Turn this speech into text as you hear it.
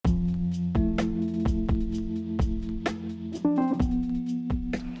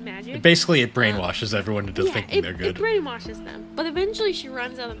Basically, it brainwashes everyone into thinking they're good. It brainwashes them. But eventually she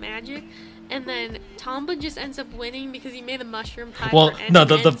runs out of magic, and then Tomba just ends up winning because he made a mushroom pie for N. No,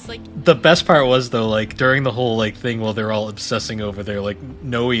 the best part was, though, like, during the whole, like, thing while they're all obsessing over there, like,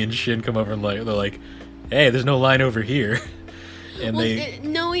 Noe and Shin come over and, like, they're like, hey, there's no line over here. And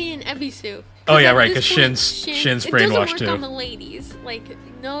Noe and Ebisu. Oh, yeah, right, because Shin's brainwashed, too. It doesn't work on the ladies. Like,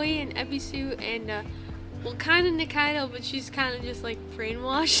 Noe and Ebisu and, well, kind of Nikaido, but she's kind of just, like,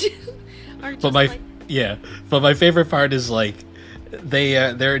 brainwashed. But my favorite part is, like,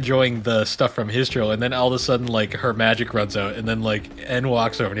 they're enjoying the stuff from his trail, and then all of a sudden, like, her magic runs out, and then, like, En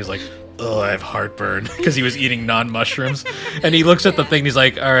walks over and he's like, oh, I have heartburn, because he was eating non-mushrooms. And he looks at the thing and he's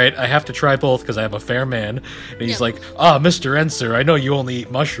like, all right, I have to try both because I am a fair man. And he's like, Mr. En, sir, I know you only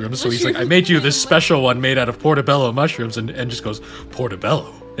eat mushrooms. So he's like, I made you this special one made out of portobello mushrooms. And just goes,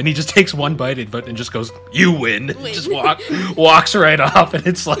 portobello? And he just takes one bite and just goes, you win. Just walks right off. And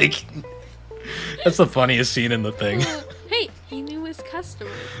it's like, that's the funniest scene in the thing. Hey, he knew his customer.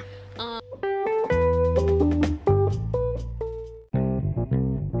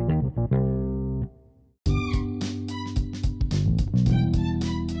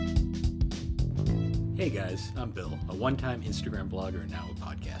 Hey guys, I'm Bill, a one-time Instagram blogger and now a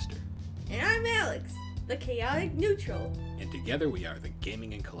podcaster. And I'm Alex, the chaotic neutral. And together we are the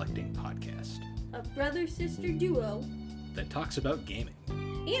Gaming and Collecting Podcast. A brother-sister duo. That talks about gaming.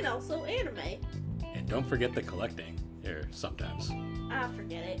 And also anime. And don't forget the collecting. Sometimes.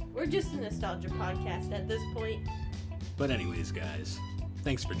 Forget it. We're just a nostalgia podcast at this point. But anyways, guys,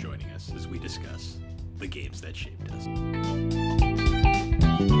 thanks for joining us as we discuss the games that shaped us.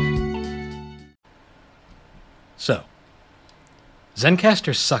 So,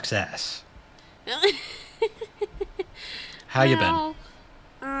 Zencastr sucks ass. How you been?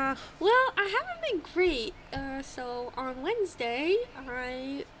 Well, I haven't been great. So on Wednesday,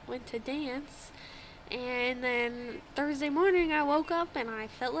 I went to dance, and then Thursday morning I woke up and I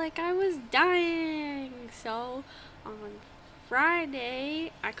felt like I was dying. So on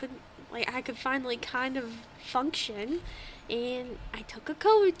Friday, I could finally kind of function, and I took a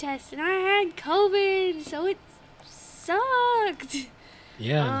COVID test and I had COVID, so it sucked.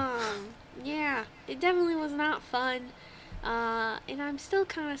 Yeah. Yeah, it definitely was not fun. And I'm still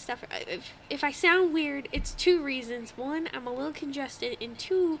kind of stuffy. If I sound weird, it's two reasons. One, I'm a little congested, and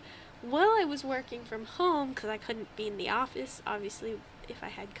two, while I was working from home, because I couldn't be in the office, obviously, if I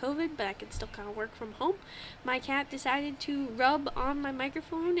had COVID, but I could still kind of work from home, my cat decided to rub on my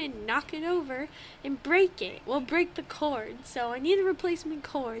microphone and knock it over and break it. Well, break the cord. So I need a replacement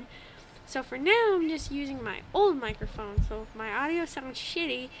cord. So for now, I'm just using my old microphone. So if my audio sounds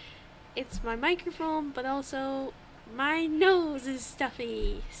shitty, it's my microphone, but also my nose is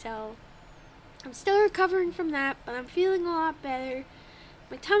stuffy. So I'm still recovering from that, but I'm feeling a lot better.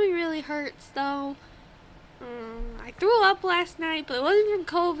 My tummy really hurts, though. I threw up last night, but it wasn't from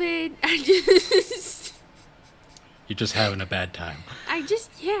COVID. You're just having a bad time.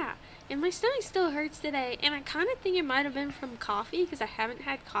 Yeah. And my stomach still hurts today, and I kind of think it might have been from coffee, because I haven't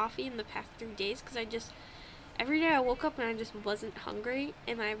had coffee in the past 3 days, because every day I woke up and I just wasn't hungry,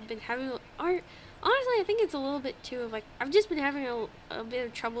 and I've been having, honestly, I think it's a little bit too of, like, I've just been having a bit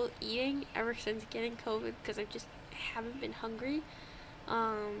of trouble eating ever since getting COVID, because I just haven't been hungry,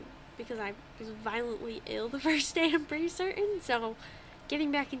 because I was violently ill the first day, I'm pretty certain, so getting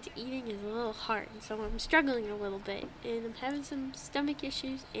back into eating is a little hard, so I'm struggling a little bit, and I'm having some stomach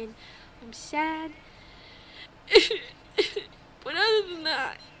issues, and I'm sad. But other than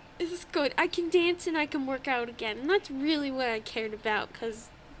that, it's good. I can dance and I can work out again, and that's really what I cared about, because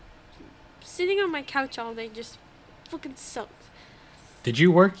sitting on my couch all day just fucking sucks. Did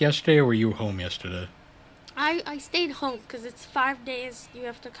you work yesterday, or were you home yesterday? I stayed home, because it's 5 days you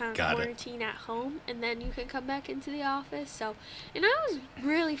have to kind of quarantine at home, and then you can come back into the office, so, and I was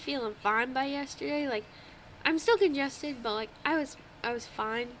really feeling fine by yesterday, like, I'm still congested, but, like, I was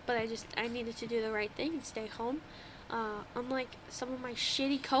fine, but I needed to do the right thing and stay home, unlike some of my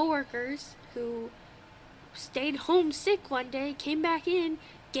shitty coworkers who stayed home sick one day, came back in,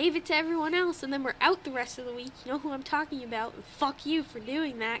 gave it to everyone else, and then were out the rest of the week. You know who I'm talking about, and fuck you for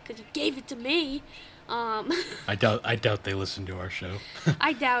doing that, because you gave it to me. I doubt they listen to our show.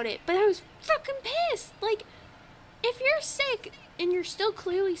 I doubt it, but I was fucking pissed. Like, if you're sick and you're still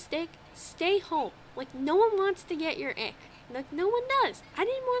clearly sick, stay home. Like, no one wants to get your ick. Like, no one does. I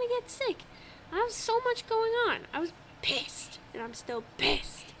didn't want to get sick. I have so much going on. I was pissed, and I'm still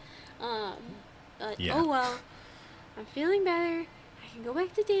pissed. But yeah. Oh well. I'm feeling better. I can go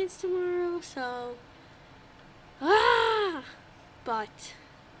back to dance tomorrow, so... But...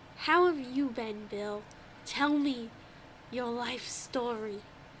 how have you been, Bill? Tell me your life story.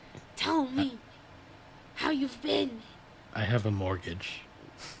 Tell me how you've been. I have a mortgage.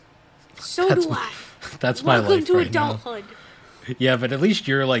 So That's do I. That's my Welcome life to right adulthood. now. Yeah, but at least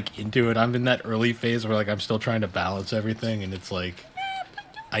you're like into it. I'm in that early phase where like I'm still trying to balance everything, and it's like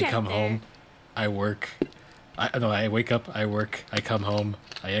I get come there. home, I work. I wake up, I work, I come home,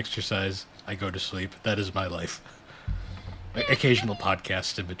 I exercise, I go to sleep. That is my life. Occasional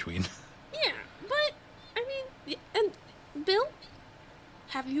podcasts in between. Yeah, but I mean, and Bill,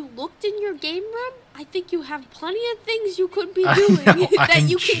 have you looked in your game room? I think you have plenty of things you could be I doing know, that I'm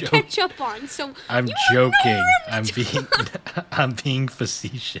you can joking. catch up on. So I'm you have no joking. room to I'm being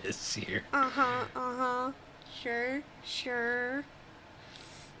facetious here. Sure.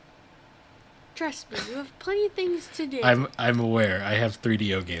 Trust me, you have plenty of things to do. I'm aware. I have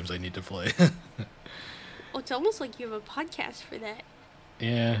 3DO games I need to play. Oh, it's almost like you have a podcast for that.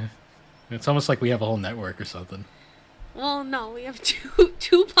 Yeah. It's almost like we have a whole network or something. Well, no, we have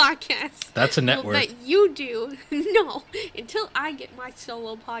two podcasts. That's a network. That you do. No, until I get my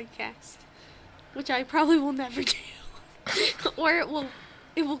solo podcast, which I probably will never do, or it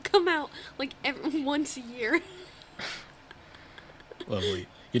will come out like once a year. Lovely.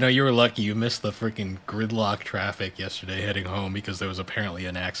 You know, you were lucky you missed the freaking gridlock traffic yesterday heading home because there was apparently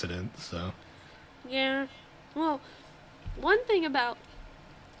an accident, so. Yeah. Well, one thing about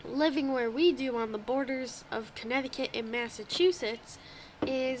living where we do on the borders of Connecticut and Massachusetts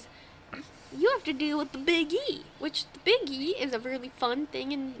is you have to deal with the Big E, which the Big E is a really fun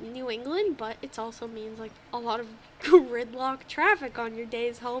thing in New England, but it also means like a lot of gridlock traffic on your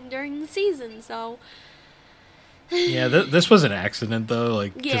days home during the season, so. Yeah, this was an accident though,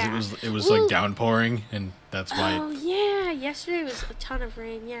 like because Yeah. it was Well- like downpouring, and that's why. Oh yeah, yesterday was a ton of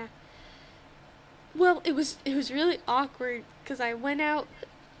rain. Yeah. Well, it was really awkward because I went out.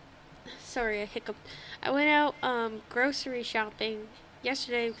 Sorry, I hiccuped. I went out grocery shopping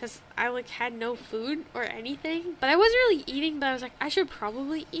yesterday because I like had no food or anything, but I wasn't really eating. But I was like, I should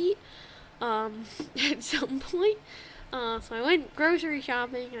probably eat at some point. So I went grocery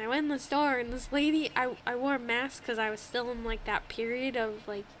shopping and I went in the store, and this lady, I wore a mask because I was still in like that period of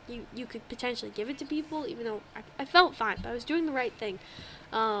like you could potentially give it to people, even though I felt fine, but I was doing the right thing.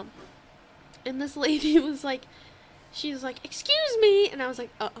 And this lady was like, she was like, excuse me, and I was like,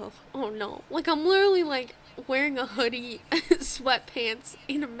 oh no, like I'm literally like wearing a hoodie, sweatpants,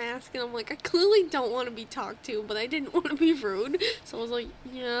 and a mask, and I'm like, I clearly don't want to be talked to, but I didn't want to be rude, so I was like,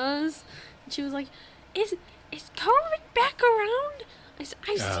 yes. And she was like, is COVID back around? I've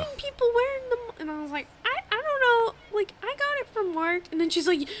seen people wearing them, and I was like, I don't know, like I got it from work, and then she's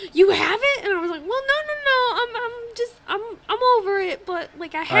like, you have it, and I was like, well, no, I'm over it, but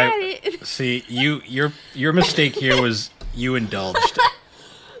like I had it. See, your mistake here was you indulged.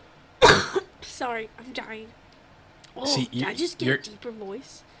 Sorry, I'm dying. Oh, See, did I just get you're- a deeper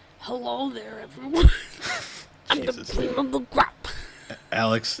voice? Hello there, everyone. I'm the Jesus. cream of the crop.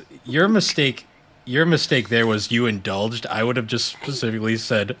 Alex, your mistake there was you indulged. I would have just specifically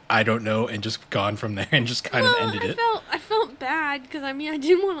said I don't know and just gone from there and just kind of ended it. I felt bad because I mean I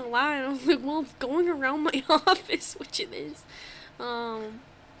didn't want to lie. I was like, well, it's going around my office, which it is.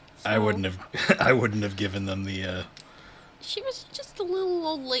 I wouldn't have given them the. She was just a little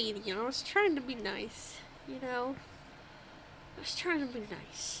old lady, you know. I was trying to be nice, you know. I was trying to be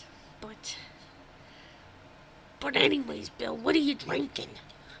nice, but anyways, Bill, what are you drinking?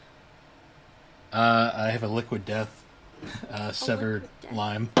 I have a liquid death, severed Liquid Death.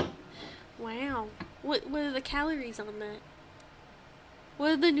 lime. Wow. What are the calories on that?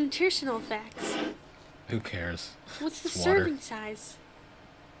 What are the nutritional facts? Who cares? What's the It's water. serving size?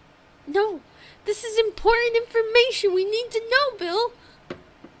 No, this is important information. We need to know, Bill.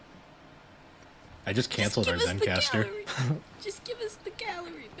 I just canceled our give us the Zencaster. calorie. Just give us the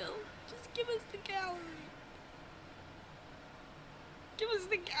calorie, Bill. Just give us the calorie. Give us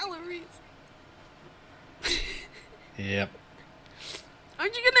the calories. Yep.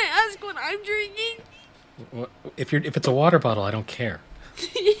 Aren't you gonna ask what I'm drinking? If it's a water bottle, I don't care.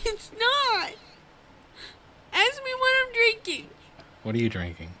 It's not. Ask me what I'm drinking. What are you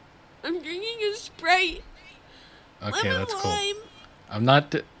drinking? I'm drinking a Sprite. Okay, Lemon that's cool. lime. I'm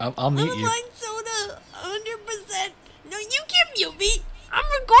not. I'll mute Lemon you. lime soda, 100%. No, you can't mute me. I'm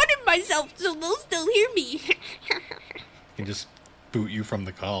recording myself, so they'll still hear me. I can just boot you from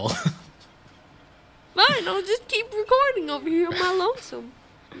the call. Fine, I'll just keep recording over here on my lonesome.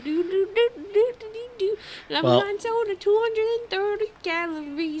 Do. Lemon Well- lime soda, 230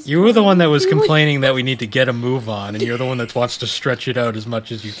 calories. You were the one that was complaining that we need to get a move on, and you're the one that wants to stretch it out as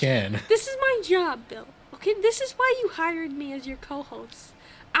much as you can. This is my job, Bill. Okay, this is why you hired me as your co-host.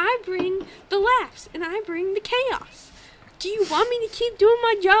 I bring the laughs, and I bring the chaos. Do you want me to keep doing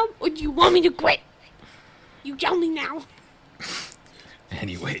my job, or do you want me to quit? You tell me now.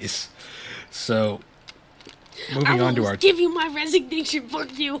 Anyways, so I moving will on to our... give you my resignation.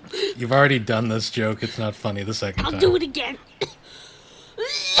 Fuck you. You've already done this joke. It's not funny the second time. I'll do it again.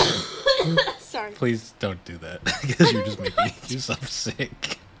 Sorry. Please don't do that, because you're just making yourself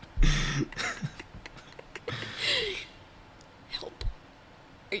sick. Help.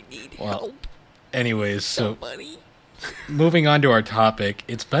 I need help. Anyways, so Somebody. moving on to our topic,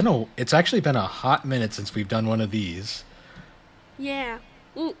 it's actually been a hot minute since we've done one of these. Yeah.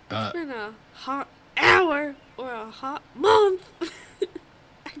 Ooh, it's been a hot hour or a hot month.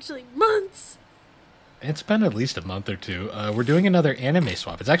 Actually, months. It's been at least a month or two. We're doing another anime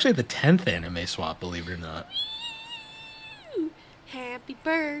swap. It's actually the 10th anime swap, believe it or not. Woo! Happy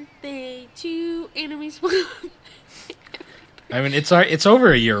birthday to Anime Swap. I mean, it's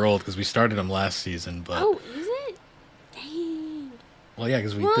over a year old because we started them last season, but... Oh, is it? Dang. Well, yeah,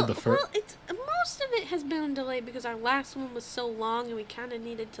 because we did the first... Well, most of it has been delayed because our last one was so long and we kind of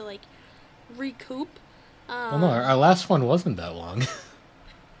needed to, like, recoup. Well, no, our last one wasn't that long.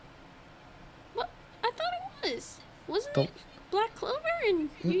 What? I thought it was. Wasn't it Black Clover and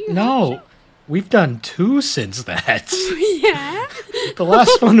Yu Yu No, Hakusho? we've done 2 since that. Yeah. The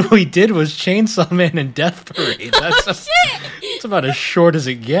last one we did was Chainsaw Man and Death Parade. That's Shit! it's about as short as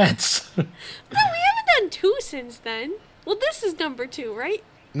it gets. No, we haven't done 2 since then. Well, this is number 2, right?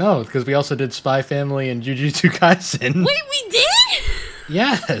 No, because we also did Spy Family and Jujutsu Kaisen. Wait, we did?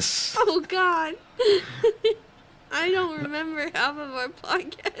 Yes. Oh, God. I don't remember half of our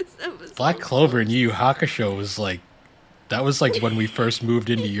podcast episodes. Black Clover and Yu Yu Hakusho was like... That was like when we first moved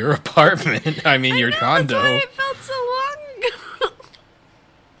into your apartment. I mean, your condo. That's why it felt so long ago.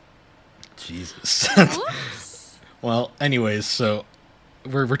 Jesus. Whoops. Well, anyways, so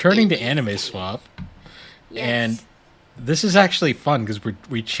we're returning to Anime Swap, Yes. and this is actually fun because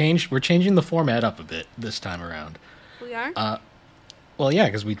we're changing the format up a bit this time around. We are? Well, yeah,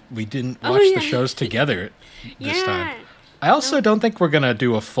 because we didn't Oh, watch yeah. the shows together this Yeah. time. I also don't think we're gonna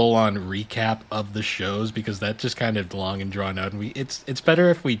do a full-on recap of the shows because that's just kind of long and drawn out. And it's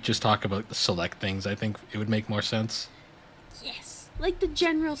better if we just talk about the select things. I think it would make more sense. Yes. Like the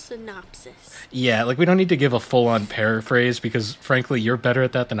general synopsis. Yeah, like we don't need to give a full-on paraphrase because, frankly, you're better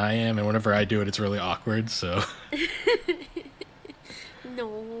at that than I am, and whenever I do it, it's really awkward. So.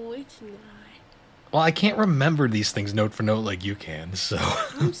 No, it's not. Well, I can't remember these things note for note like you can, so...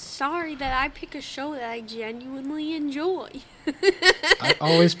 I'm sorry that I pick a show that I genuinely enjoy. I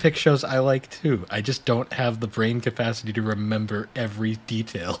always pick shows I like, too. I just don't have the brain capacity to remember every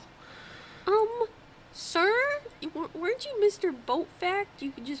detail. Sir? Weren't you Mr. Boat Fact?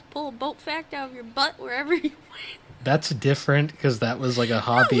 You could just pull a boat fact out of your butt wherever you went. That's different, because that was like a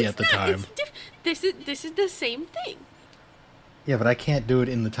hobby at the time. This is the same thing. Yeah, but I can't do it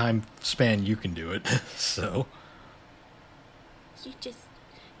in the time span you can do it, so... You're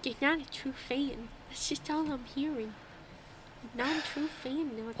not a true fan. That's just all I'm hearing. You're not a true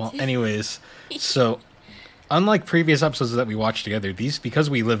fan. No, Well, anyways, so... Unlike previous episodes that we watched together, because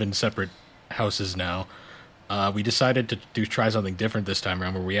we live in separate houses now, we decided to try something different this time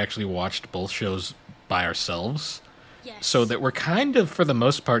around, where we actually watched both shows by ourselves. Yes. So that we're kind of, for the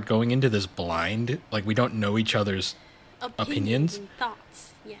most part, going into this blind. Like, we don't know each other's opinions. And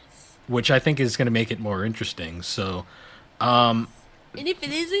thoughts, yes. Which I think is going to make it more interesting, so... And if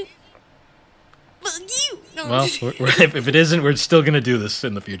it isn't, fuck you! No, Well, if it isn't, we're still going to do this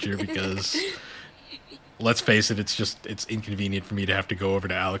in the future, because... Let's face it, it's inconvenient for me to have to go over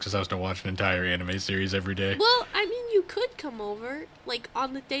to Alex's house to watch an entire anime series every day. Well, I mean, you could come over, like,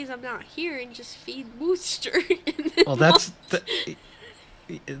 on the days I'm not here and just feed Booster. Well, that's a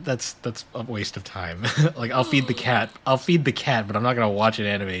waste of time. Like, I'll feed the cat, but I'm not going to watch an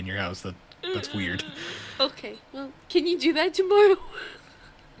anime in your house. That's weird. Okay, well, can you do that tomorrow?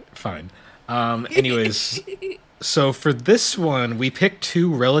 Fine. Anyways, so for this one, we picked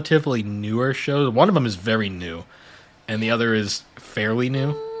 2 relatively newer shows. One of them is very new, and the other is fairly new.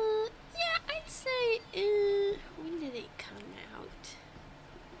 Yeah, I'd say, when did it come out?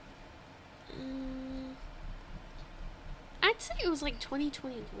 I'd say it was like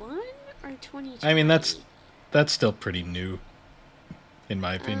 2021 or 2020. I mean, that's still pretty new, in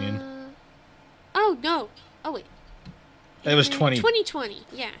my opinion. Oh, no. Oh, wait. It was 2020,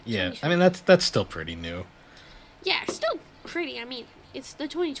 yeah. Yeah, 2020. I mean, that's still pretty new. Yeah, still pretty. I mean, it's the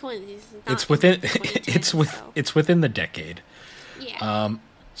 2020s. It's within the decade. Yeah.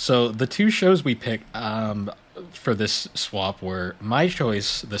 So the 2 shows we picked for this swap were, my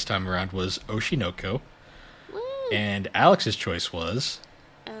choice this time around was Oshinoko, Woo. and Alex's choice was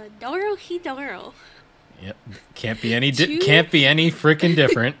Dorohedoro. Yep. Can't be any freaking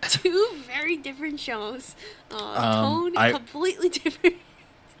different. Two very different shows. Tone completely different.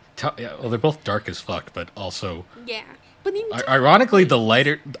 Yeah, well, they're both dark as fuck, but also Yeah. But in ironically the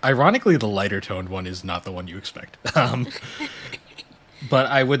lighter toned one is not the one you expect. But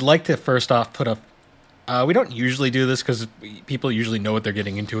I would like to first off put up. We don't usually do this because people usually know what they're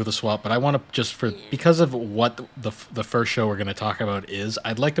getting into with a swap. But I want to because of what the first show we're going to talk about is.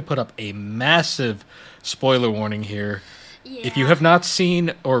 I'd like to put up a massive spoiler warning here. Yeah. If you have not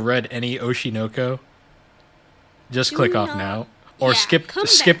seen or read any Oshinoko, just click off now or skip to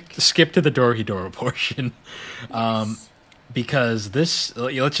the Dorohedoro portion. Yes. Because there's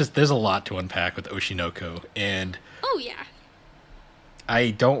a lot to unpack with Oshinoko, and yeah.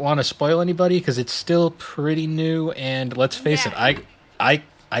 I don't want to spoil anybody because it's still pretty new, and let's face it, I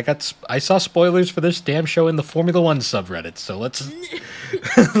saw spoilers for this damn show in the Formula One subreddit, so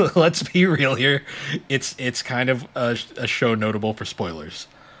let's be real here. It's kind of a show notable for spoilers.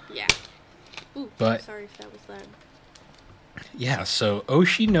 Yeah. Ooh, but sorry if that was loud. Yeah, so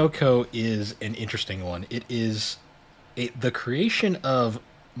Oshinoko is an interesting one. It is the creation of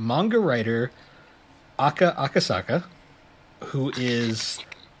manga writer Akasaka, who is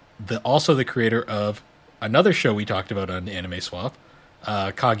also the creator of another show we talked about on Anime Swap,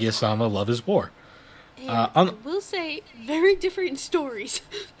 Kaguya-sama Love is War. And we'll say very different stories.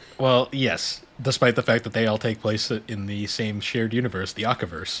 Well, yes, despite the fact that they all take place in the same shared universe, the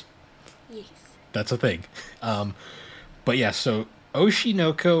Akaverse. Yes. That's a thing. But yeah, so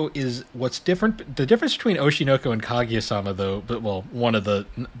Oshinoko is what's different. The difference between Oshinoko and Kaguya-sama, though, one of the,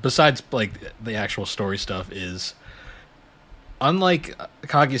 besides like the actual story stuff, is unlike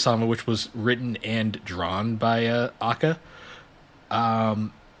Kaguya-sama, which was written and drawn by Aka,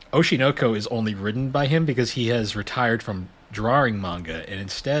 Oshinoko is only written by him because he has retired from drawing manga, and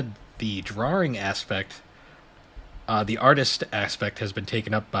instead the drawing aspect, the artist aspect, has been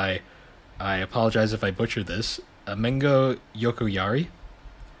taken up by, I apologize if I butcher this, Mengo Yokoyari.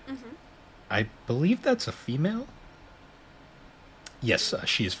 Mm-hmm. I believe that's a female. Yes,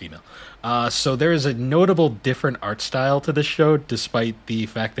 she is female. So there is a notable different art style to this show, despite the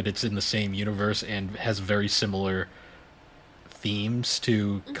fact that it's in the same universe and has very similar themes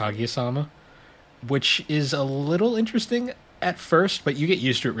to Kaguya-sama, which is a little interesting at first, but you get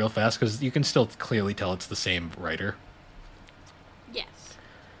used to it real fast because you can still clearly tell it's the same writer. Yes.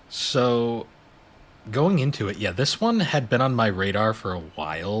 So going into it, this one had been on my radar for a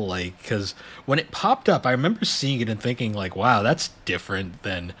while, like, because when it popped up, I remember seeing it and thinking, like, wow, that's different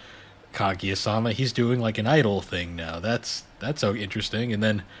than Kaguya-sama. He's doing, like, an idol thing now. That's so interesting. And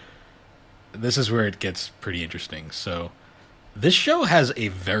then this is where it gets pretty interesting. So this show has a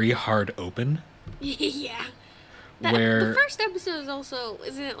very hard open. Yeah. Where the first episode is also,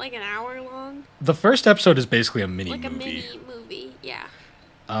 isn't it like an hour long? The first episode is basically a mini movie. Like a mini movie, yeah.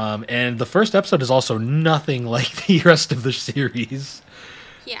 And the first episode is also nothing like the rest of the series.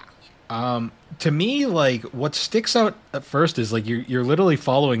 Yeah. To me, like, what sticks out at first is, like, you're literally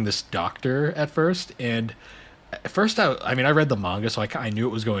following this doctor at first, and at first, I mean, I read the manga, so I knew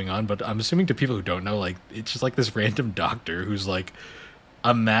what was going on, but I'm assuming to people who don't know, like, it's just, like, this random doctor who's, like,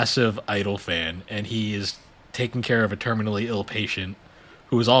 a massive Idol fan, and he is taking care of a terminally ill patient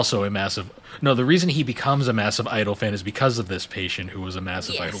who is also a massive... No, the reason he becomes a massive Idol fan is because of this patient who was a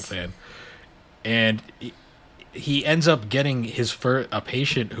massive Idol fan. And he ends up getting a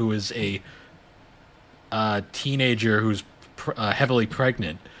patient who is a teenager who's heavily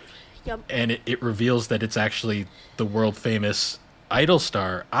pregnant. Yep. And it reveals that it's actually the world-famous Idol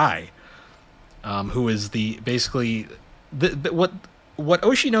star, Ai, who is what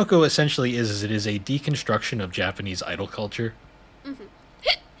Oshinoko essentially is it is a deconstruction of Japanese idol culture. Mm-hmm.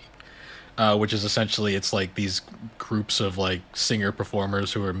 Which is essentially, it's like these groups of like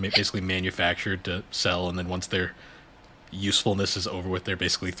singer-performers who are basically manufactured to sell, and then once their usefulness is over with, they're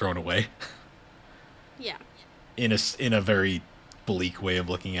basically thrown away. Yeah. In a very bleak way of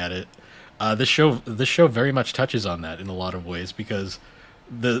looking at it. This show very much touches on that in a lot of ways, because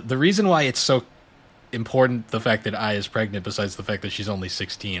the reason why it's so important, the fact that Ai is pregnant, besides the fact that she's only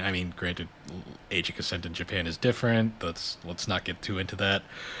 16, I mean, granted, age of consent in Japan is different, let's not get too into that,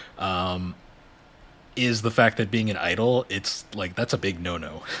 is the fact that being an idol, it's like, that's a big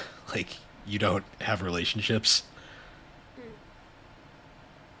no-no. Like, you don't have relationships.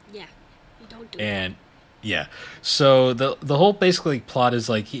 Yeah, you don't do and yeah, so the whole basically plot is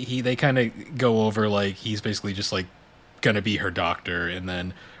like they kind of go over, like, he's basically just like gonna be her doctor, and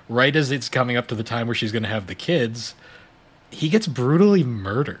then right as it's coming up to the time where she's gonna have the kids, he gets brutally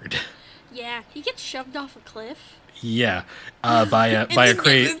murdered. Yeah, he gets shoved off a cliff. Yeah, by a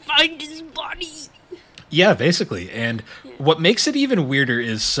crate. Never find his body. Yeah, basically. And Yeah. what makes it even weirder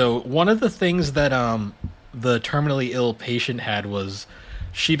is, so one of the things that the terminally ill patient had was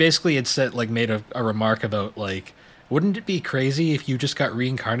she basically had said, like, made a remark about, like, wouldn't it be crazy if you just got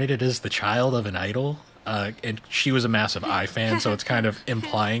reincarnated as the child of an idol? And she was a massive I fan, so it's kind of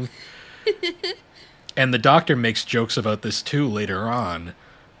implying. And the doctor makes jokes about this too later on,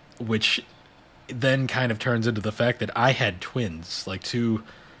 which then kind of turns into the fact that I had twins, like two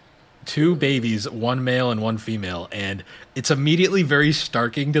babies, one male and one female, and it's immediately very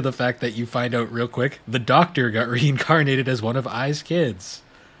starking to the fact that you find out real quick the doctor got reincarnated as one of I's kids.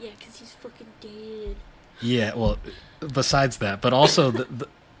 Yeah, because he's fucking dead. Yeah, well, besides that, but also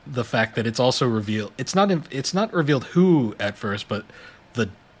the fact that it's also revealed, it's not revealed who at first, but the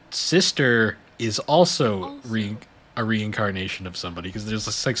sister is also a reincarnation of somebody, because there's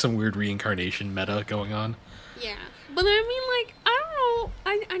just, like, some weird reincarnation meta going on. Yeah. But I mean, like, I don't know.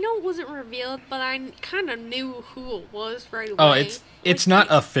 I know it wasn't revealed, but I kind of knew who it was right away. Oh, it's not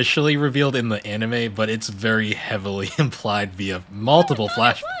officially revealed in the anime, but it's very heavily implied via multiple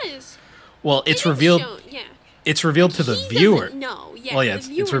flash. It was. Well, it's revealed. Yeah. It's revealed to the He viewer. doesn't know. Yeah. Well, yeah, the it's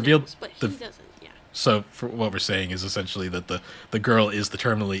viewer revealed. knows, but the, he doesn't. Yeah. So, for what we're saying is essentially that the girl is the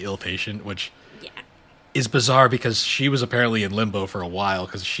terminally ill patient, which Yeah. is bizarre because she was apparently in limbo for a while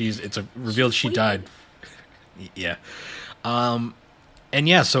because it's revealed she died. Yeah. And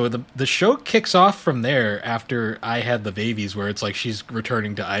yeah, so the show kicks off from there after I had the babies, where it's like she's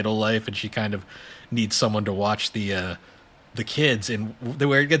returning to idol life and she kind of needs someone to watch the kids. And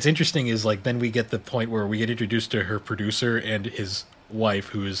where it gets interesting is, like, then we get the point where we get introduced to her producer and his wife,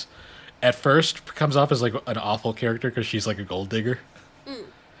 who's at first comes off as like an awful character because she's like a gold digger.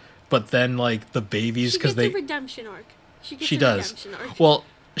 But then, like, the babies, because a redemption arc. She does. Redemption arc. Well,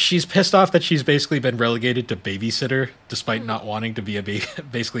 she's pissed off that she's basically been relegated to babysitter, despite not wanting to be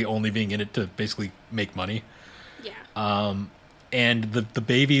basically only being in it to basically make money. Yeah. And the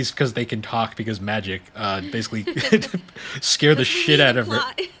babies, because they can talk because magic, basically scare the shit out of her.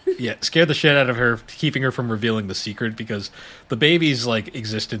 Yeah, scare the shit out of her, keeping her from revealing the secret, because the baby's, like,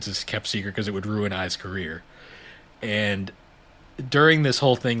 existence is kept secret because it would ruin Ai's career. And during this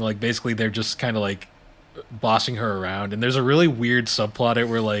whole thing, like, basically they're just kind of, like, bossing her around, and there's a really weird subplot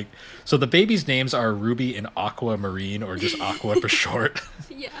where, like, so the babies' names are Ruby and Aquamarine, or just Aqua for short.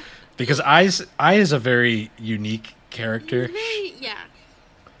 Yeah. Because Ai is a very unique character. Yeah.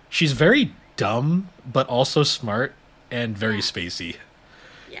 She's very dumb, but also smart and very spacey.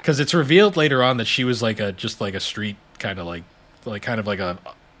 Yeah. Because it's revealed later on that she was like a street kind of like a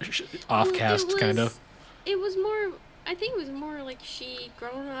offcast kind of. It was more. I think it was more like she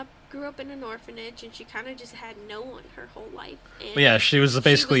grew up in an orphanage, and she kind of just had no one her whole life. And yeah, she was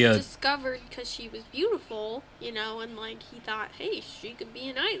basically discovered because she was beautiful, you know, and, like, he thought, hey, she could be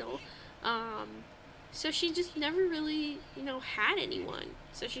an idol. So she just never really, you know, had anyone.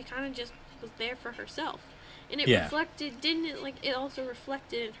 So she kind of just was there for herself. And it reflected, didn't it, like, it also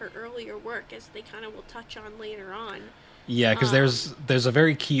reflected in her earlier work, as they kind of will touch on later on. Yeah, because there's a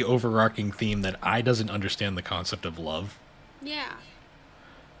very key overarching theme that I doesn't understand the concept of love. Yeah.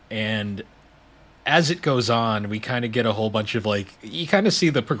 And as it goes on, we kind of get a whole bunch of, like, you kind of see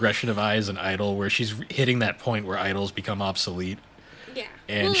the progression of Ai as an idol, where she's hitting that point where idols become obsolete. Yeah.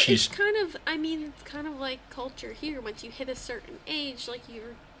 And well, she's it's kind of like culture here. Once you hit a certain age, like,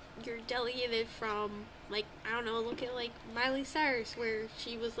 you're delegated from, like, I don't know, look at, like, Miley Cyrus, where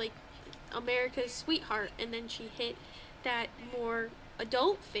she was, like, America's sweetheart, and then she hit that more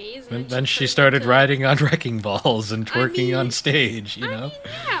adult phase, and then she started riding on wrecking balls and twerking on stage, you know? I mean,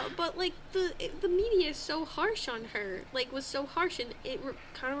 yeah, but, like, the media is so harsh on her, like, was so harsh, and it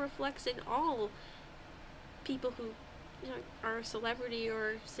kind of reflects in all people who, you know, are a celebrity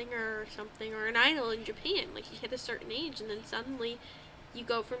or a singer or something, or an idol in Japan. Like, you hit a certain age, and then suddenly you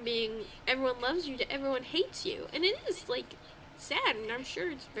go from being everyone loves you to everyone hates you. And it is, like, sad, and I'm sure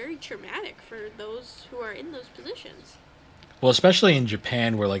it's very traumatic for those who are in those positions. Well, especially in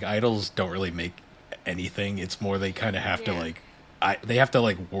Japan, where, like, idols don't really make anything. It's more they kind of have to, like, they have to,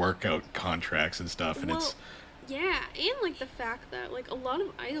 like, work out contracts and stuff, and it's... Yeah, and, like, the fact that, like, a lot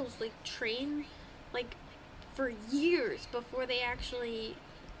of idols, like, train, like, for years before they actually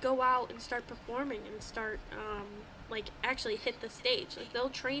go out and start performing and start, like, actually hit the stage. Like, they'll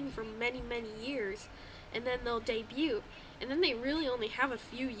train for many, many years, and then they'll debut. And then they really only have a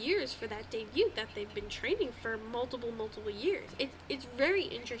few years for that debut that they've been training for multiple years. It's very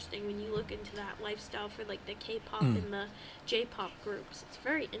interesting when you look into that lifestyle for, like, the K-pop and the J-pop groups. It's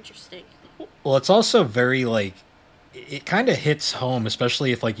very interesting. Well, it's also very, like, it kind of hits home,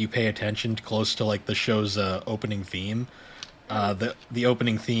 especially if, like, you pay attention close to, like, the show's opening theme. The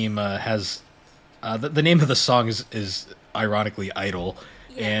opening theme has The name of the song is ironically Idol,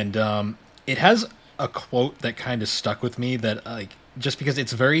 Yeah. and it has a quote that kind of stuck with me that like just because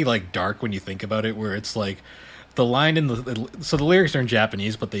it's very like dark when you think about it, where it's like the line in so the lyrics are in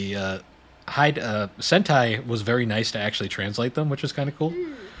Japanese, but the Sentai was very nice to actually translate them, which is kind of cool.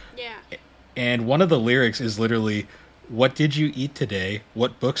 Yeah. And one of the lyrics is literally, "What did you eat today?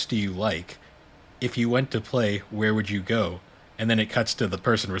 What books do you like? If you went to play, where would you go?" And then it cuts to the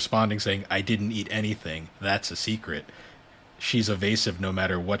person responding saying, "I didn't eat anything. That's a secret. She's evasive no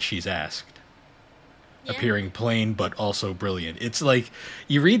matter what she's asked." Yeah. Appearing plain but also brilliant. It's like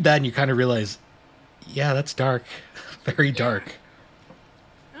you read that and you kind of realize, yeah, that's dark. Very dark.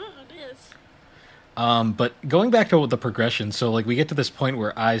 Oh, it is. But going back to the progression, so like we get to this point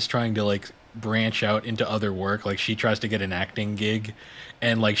where Ai's trying to like branch out into other work, like she tries to get an acting gig,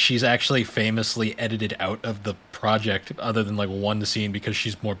 and like she's actually famously edited out of the project other than like one scene because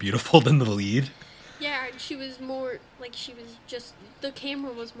she's more beautiful than the lead. Yeah, and she was more like she was just the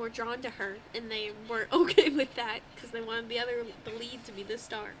camera was more drawn to her, and they were okay with that because they wanted the lead to be the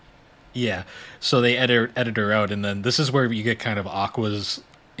star. Yeah, so they edit her out, and then this is where you get kind of Aqua's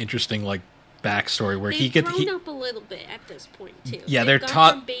interesting like backstory where They've grown up a little bit at this point too. Yeah, They've they're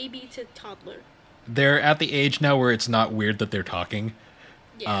gone from baby to toddler. They're at the age now where it's not weird that they're talking.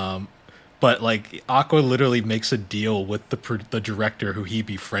 Yeah. But like Aqua literally makes a deal with the director who he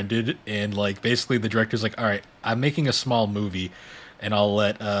befriended, and like basically the director's like, "All right, I'm making a small movie, and I'll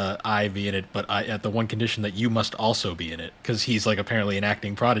let I be in it, but at the one condition that you must also be in it," because he's like apparently an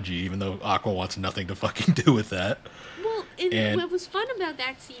acting prodigy, even though Aqua wants nothing to fucking do with that. Well, and what was fun about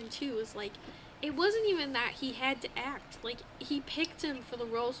that scene too was like, it wasn't even that he had to act. Like he picked him for the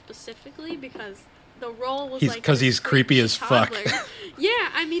role specifically because the role was because he's creepy as fuck. Yeah,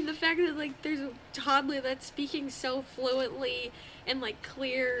 I mean the fact that like there's a toddler that's speaking so fluently and like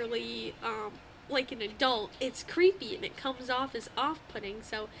clearly like an adult, it's creepy and it comes off as off-putting.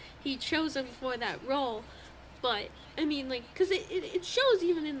 So he chose him for that role. But I mean, like, because it shows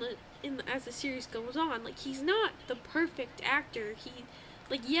even in the as the series goes on, like he's not the perfect actor. He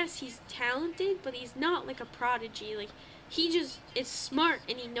like yes he's talented, but he's not like a prodigy. Like he just is smart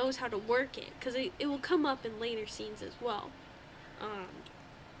and he knows how to work it because it will come up in later scenes as well.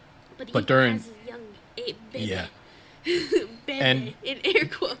 But during has a young baby. Yeah. Baby, And- in air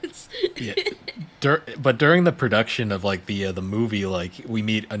quotes. Yeah. But during the production of like the movie, like we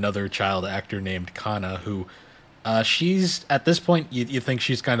meet another child actor named Kana who she's at this point you think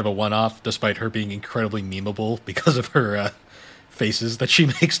she's kind of a one-off despite her being incredibly memeable because of her faces that she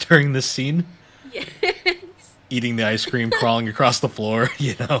makes during this scene. Yes. Eating the ice cream, crawling across the floor,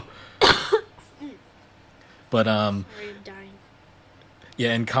 you know. But Sorry, I'm dying.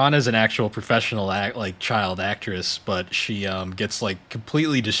 yeah, and Kana's an actual professional like child actress, but she gets like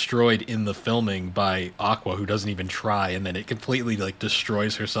completely destroyed in the filming by Aqua, who doesn't even try, and then it completely like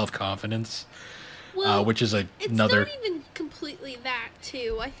destroys her self-confidence. Well, Which is it's another. not even completely that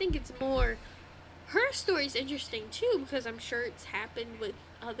too. I think it's more her story's interesting too because I'm sure it's happened with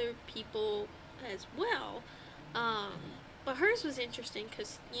other people as well. But hers was interesting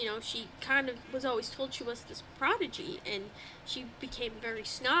because you know she kind of was always told she was this prodigy, and she became very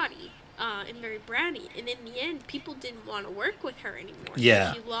snotty and very bratty, and in the end, people didn't want to work with her anymore.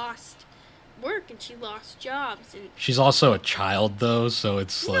 Yeah. So she lost work and she lost jobs and. She's also a child though, so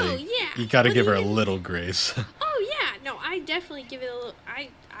it's No, like yeah, you got to but give her a even- little grace. Oh yeah, no, I definitely give it a little. I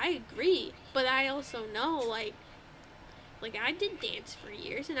agree, but I also know like I did dance for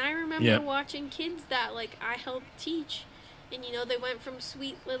years, and I remember Yeah. watching kids that like I helped teach, and you know they went from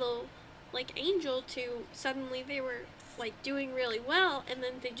sweet little like angel to suddenly they were like doing really well, and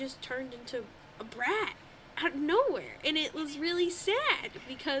then they just turned into a brat out of nowhere, and it was really sad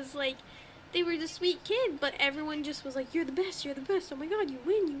because like. They were the sweet kid, but everyone just was like, you're the best, oh my god, you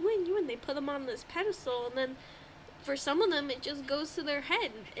win, you win, you win. They put them on this pedestal, and then for some of them, it just goes to their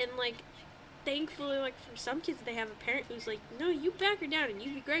head. And, like, thankfully, like, for some kids, they have a parent who's like, no, you back her down, and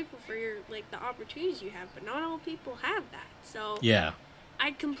you be grateful for your, like, the opportunities you have. But not all people have that. So, Yeah.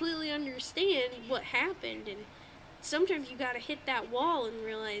 I completely understand what happened, and sometimes you gotta hit that wall and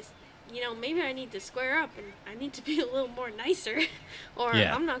realize, you know, maybe I need to square up and I need to be a little more nicer or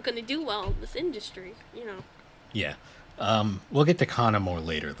Yeah. I'm not going to do well in this industry, you know. Yeah. We'll get to Kana more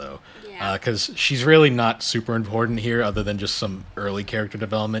later, though. Yeah. Because she's really not super important here other than just some early character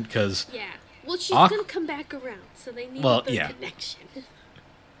development, because... Yeah. Well, she's Aqu- going to come back around, so they need Well, the yeah. connection.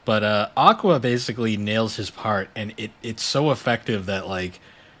 But Aqua basically nails his part, and it's so effective that, like...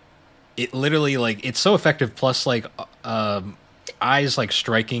 It literally, like... It's so effective, plus, like... Ai's, like,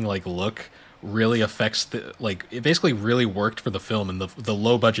 striking, like, look really affects the, like, it basically really worked for the film, and the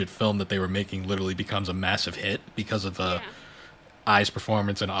low budget film that they were making literally becomes a massive hit because of Yeah. Ai's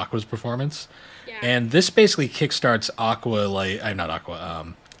performance and Aqua's performance. Yeah. And this basically kickstarts Aqua, like, I'm not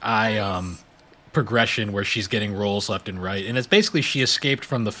Aqua, Nice. progression where she's getting roles left and right. And it's basically she escaped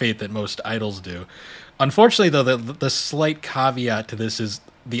from the fate that most idols do. Unfortunately, though, the slight caveat to this is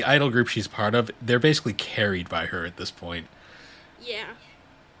the idol group she's part of, they're basically carried by her at this point. Yeah.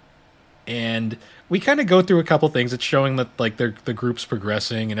 And we kind of go through a couple things. It's showing that, like, the group's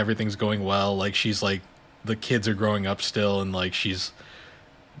progressing and everything's going well. Like, she's like, the kids are growing up still, and like she's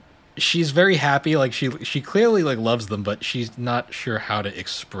very happy. Like, she clearly, like, loves them, but she's not sure how to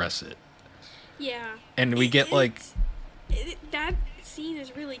express it. Yeah. And we get like, that scene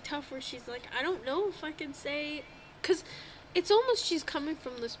is really tough where she's like, I don't know if I can say, because it's almost she's coming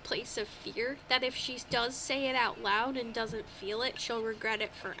from this place of fear that if she does say it out loud and doesn't feel it, she'll regret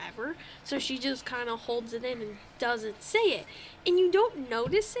it forever. So she just kind of holds it in and doesn't say it. And you don't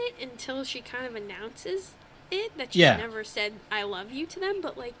notice it until she kind of announces it, that she Yeah. never said I love you to them,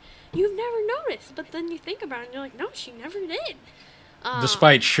 but like, you've never noticed. But then you think about it and you're like, no, she never did.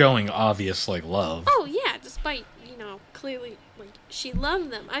 despite showing obvious, like, love. Oh yeah, despite, clearly, like, she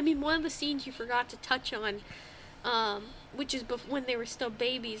loved them. I mean, one of the scenes you forgot to touch on, which is when they were still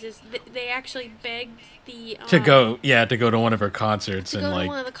babies, is they actually begged the To go to one of her concerts, to and go to like,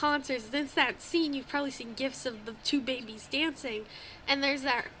 one of the concerts. Since that scene, you've probably seen gifs of the two babies dancing, and there's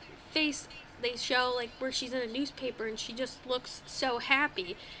that face they show, like, where she's in a newspaper and she just looks so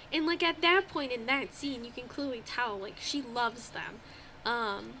happy. And like, at that point in that scene, you can clearly tell, like, she loves them.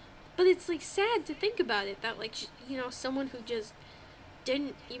 But it's like sad to think about it, that like, someone who just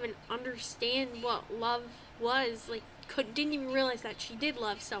didn't even understand what love was, like, didn't even realize that she did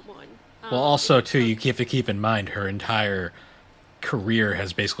love someone. well, also too, you have to keep in mind her entire career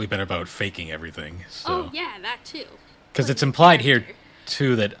has basically been about faking everything. So. Oh yeah, that too. Because Like it's the implied here character.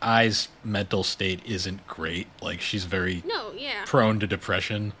 too that Ai's mental state isn't great. Like, she's very No, yeah. prone to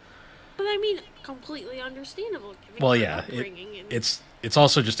depression. But I mean, completely understandable. Given Well, her yeah, upbringing and, it's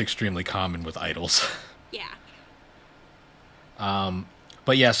also just extremely common with idols. yeah.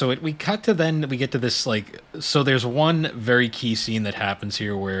 But yeah, so we cut to then we get to this, like, so there's one very key scene that happens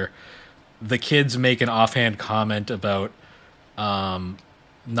here where the kids make an offhand comment about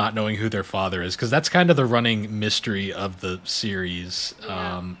not knowing who their father is, because that's kind of the running mystery of the series.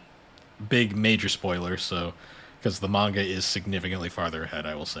 Yeah. Big major spoiler, so because the manga is significantly farther ahead,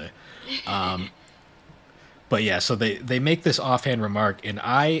 I will say. But yeah, so they make this offhand remark, and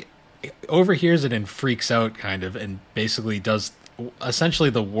I overhears it and freaks out kind of, and basically does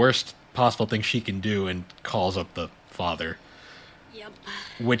essentially the worst possible thing she can do and calls up the father. Yep.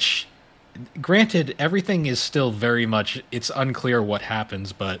 Which, granted, everything is still very much, it's unclear what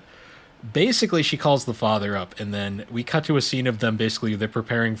happens, but basically she calls the father up, and then we cut to a scene of them, basically they're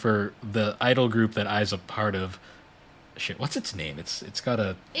preparing for the idol group that Ai's a part of. Shit, what's its name? It's got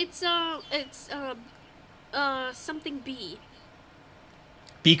a It's something B.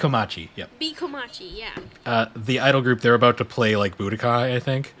 Bikomachi. Yep. B Komachi, yeah. The idol group, they're about to play, like, Budokai, I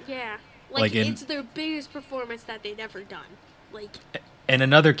think. Yeah. Like in- it's their biggest performance that they've ever done. Like, And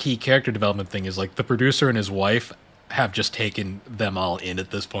another key character development thing is, like, the producer and his wife have just taken them all in at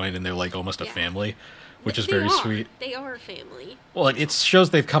this point, and they're like almost a Yeah. family, which is they very are. sweet. They are a family. Well, it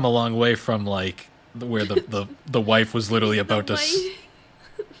shows they've come a long way from, like, where the wife was literally about to.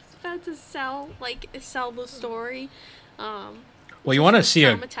 About to sell the story. Well, you want to see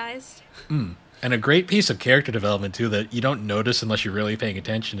traumatized. and a great piece of character development too that you don't notice unless you're really paying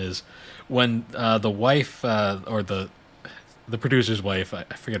attention is when the wife or the producer's wife, I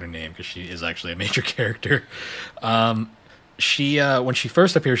forget her name because she is actually a major character. She when she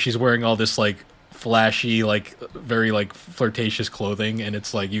first appears, she's wearing all this, like, flashy, like, very, like, flirtatious clothing, and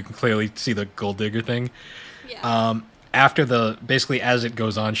it's like you can clearly see the gold digger thing. Yeah. After basically as it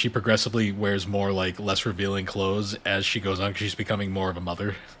goes on, she progressively wears more, like, less revealing clothes as she goes on, because she's becoming more of a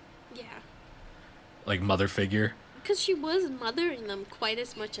mother, Yeah. like, mother figure. Because she was mothering them quite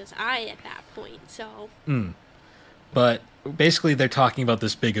as much as I at that point, so. But basically they're talking about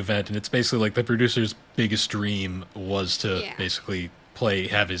this big event, and it's basically like the producer's biggest dream was to Yeah. basically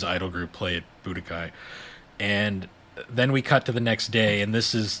have his idol group play at Budokai. And then we cut to the next day, and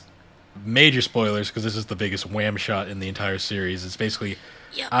this is major spoilers because this is the biggest wham shot in the entire series. It's basically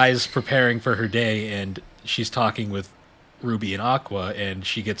Yep. Ai's preparing for her day, and she's talking with Ruby and Aqua, and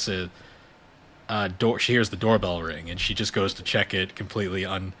she gets she hears the doorbell ring, and she just goes to check it completely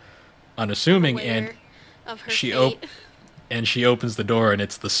unassuming, and Aware of her she fate. and she opens the door, and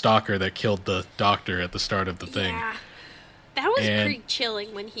it's the stalker that killed the doctor at the start of the thing. Yeah. That was And pretty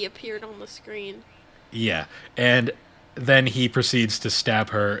chilling when he appeared on the screen. yeah, and then he proceeds to stab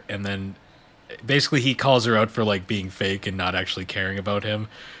her, and then basically he calls her out for like being fake and not actually caring about him.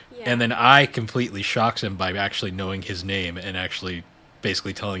 Yeah. And then I completely shocks him by actually knowing his name and actually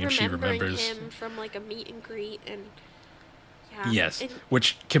basically telling him she Remembering remembers him from like a meet and greet, and yes, and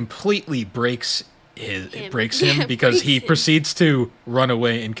which completely breaks Him. him because Breaks he him. proceeds to run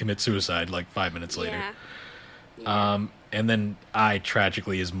away and commit suicide like 5 minutes later. Yeah. And then I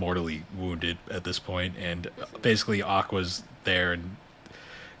tragically is mortally wounded at this point, and basically Aqua's there, and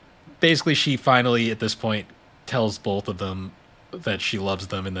basically she finally at this point tells both of them that she loves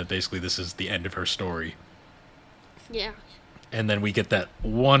them and that basically this is the end of her story. Yeah. And then we get that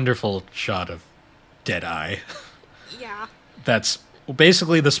wonderful shot of Deadeye. Yeah. That's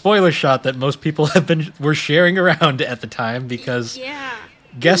basically the spoiler shot that most people were sharing around at the time because Yeah.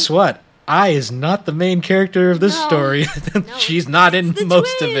 guess what? I is not the main character of this No. story. No, She's not in the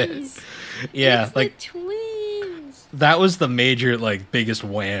most twins. of it. Yeah, It's like the twins. that was the major like biggest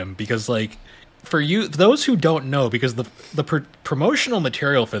wham because like for those who don't know, because the promotional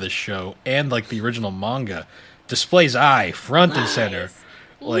material for this show and like the original manga displays I front and center,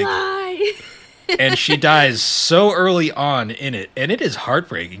 like, Lie. and she dies so early on in it, and it is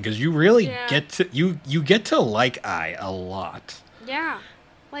heartbreaking because you really Yeah. get to you get to like I a lot. Yeah.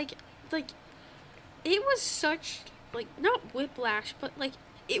 Like it was such like not whiplash, but like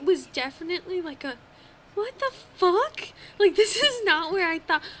it was definitely like a what the fuck? Like this is not where I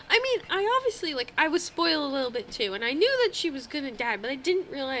thought. I mean, I obviously like I was spoiled a little bit too, and I knew that she was gonna die, but I didn't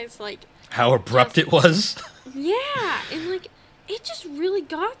realize like How abrupt it was. yeah, and like it just really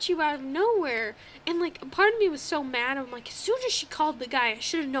got you out of nowhere. And like a part of me was so mad. I'm like, as soon as she called the guy, I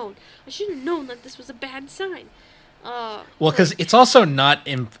should have known. I should have known that this was a bad sign. Well, because it's also not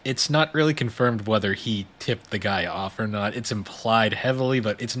it's not really confirmed whether he tipped the guy off or not. It's implied heavily,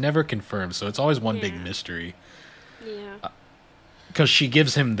 but it's never confirmed, so it's always one big Yeah. mystery. Yeah. Because she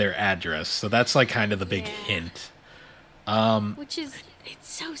gives him their address, so that's like kind of the big Yeah. hint. Which is it's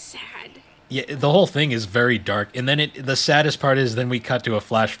so sad. Yeah, the whole thing is very dark, and then the saddest part is then we cut to a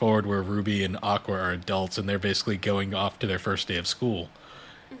flash forward where Ruby and Aqua are adults, and they're basically going off to their first day of school.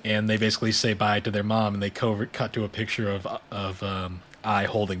 And they basically say bye to their mom, and they cut to a picture of I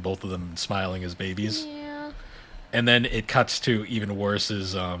holding both of them and smiling as babies. Yeah. And then it cuts to even worse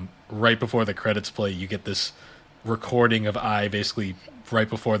is right before the credits play, you get this recording of I basically right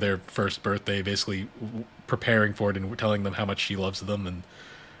before their first birthday, basically preparing for it and telling them how much she loves them, and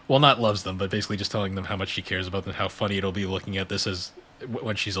well, not loves them, but basically just telling them how much she cares about them, how funny it'll be looking at this as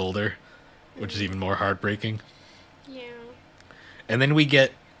when she's older, which is even more heartbreaking. Yeah. And then we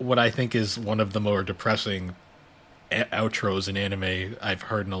get what I think is one of the more depressing outros in anime I've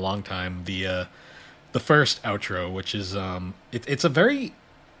heard in a long time. The first outro, which is it's a very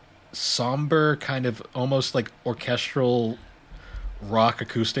somber kind of almost like orchestral rock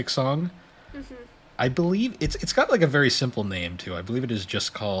acoustic song. Mm-hmm. I believe it's got like a very simple name too. I believe it is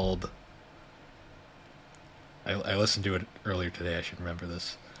just called. I listened to it earlier today. I should remember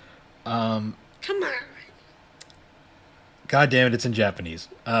this. Come on. God damn it! It's in Japanese.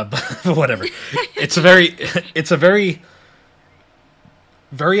 But whatever. It's a very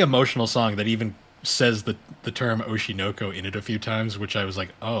emotional song that even says the term Oshinoko in it a few times, which I was like,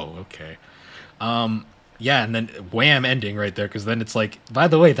 oh, okay. Yeah, and then wham, ending right there, because then it's like, by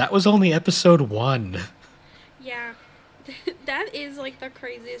the way, that was only episode 1. Yeah. That is like the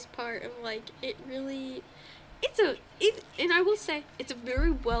craziest part of like it really and I will say it's a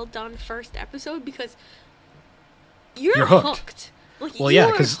very well done first episode because you're hooked. Like Well, you yeah,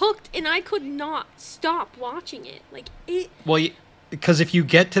 are 'cause- hooked, and I could not stop watching it. Like it. Well, because if you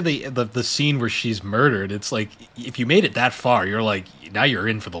get to the scene where she's murdered, it's like, if you made it that far, you're like, now you're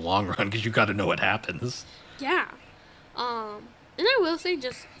in for the long run, because you got to know what happens. Yeah. And I will say,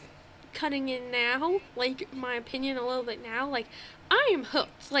 just cutting in now, like, my opinion a little bit now, like, I am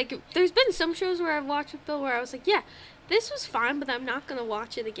hooked. Like, there's been some shows where I've watched with Bill where I was like, yeah, this was fine, but I'm not gonna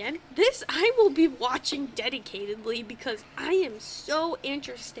watch it again. This, I will be watching dedicatedly because I am so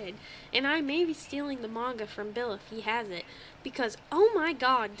interested. And I may be stealing the manga from Bill if he has it. Because, oh my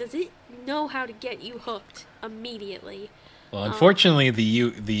god, does it know how to get you hooked immediately. Well, unfortunately,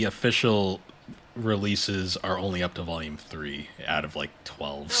 the official releases are only up to volume 3 out of like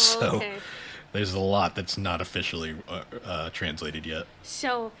 12, Oh, so okay. there's a lot that's not officially translated yet.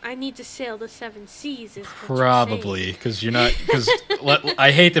 So, I need to sail the 7 seas is what you're saying. Probably, because you're not. Because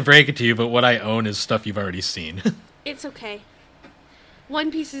I hate to break it to you, but what I own is stuff you've already seen. It's okay.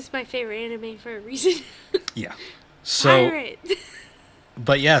 One Piece is my favorite anime for a reason. Yeah. So Pirate.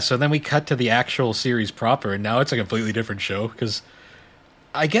 But yeah, so then we cut to the actual series proper, and now it's a completely different show. Because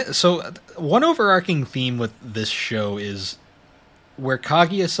I get so one overarching theme with this show is where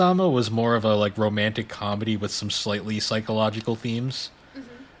Kaguya-sama was more of a like romantic comedy with some slightly psychological themes.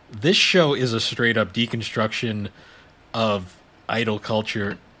 This show is a straight up deconstruction of idol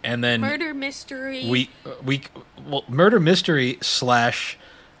culture, and then Murder mystery. murder mystery slash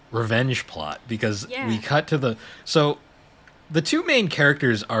revenge plot, because we cut to the two main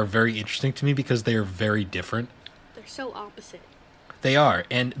characters are very interesting to me because they are very different. They're so opposite. They are,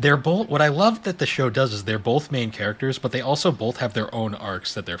 and they're both. What I love that the show does is they're both main characters, but they also both have their own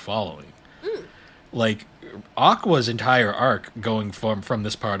arcs that they're following. Like Aqua's entire arc going from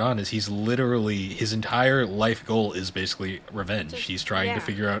this part on is he's literally his entire life goal is basically revenge. He's trying to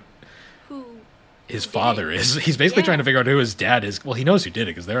figure out who his father is. He's basically trying to figure out who his dad is. Well, he knows who did it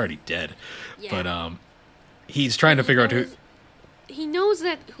because they're already dead. Yeah. But he's trying to figure out who. He knows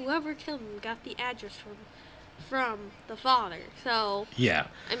that whoever killed him got the address from the father. So yeah,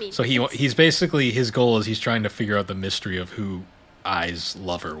 I mean, so he's basically his goal is he's trying to figure out the mystery of who Ai's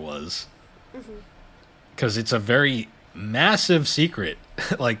lover was. Because it's a very massive secret,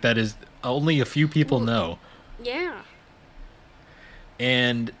 like that is only a few people know. Yeah.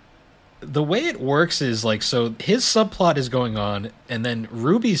 And the way it works is like, so his subplot is going on, and then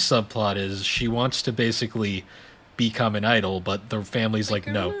Ruby's subplot is she wants to basically become an idol, but the family's like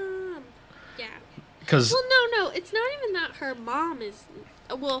no. Mom. Yeah. Because no, it's not even that her mom is.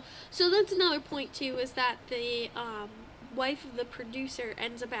 Well, so that's another point too, is that the wife of the producer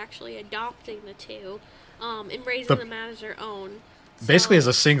ends up actually adopting the two. And raising them as her own. Basically as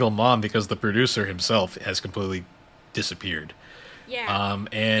a single mom, because the producer himself has completely disappeared. Yeah.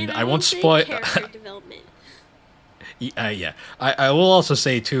 And I won't spoil... character development. Yeah. I will also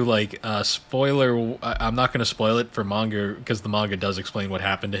say, too, like, spoiler... I'm not going to spoil it for manga, because the manga does explain what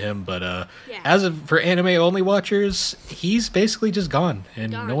happened to him, but for anime-only watchers, he's basically just gone,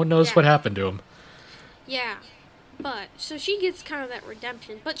 and no one knows what happened to him. Yeah. But, so she gets kind of that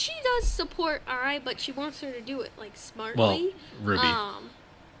redemption. But she does support Ai, but she wants her to do it, like, smartly. Well, Ruby.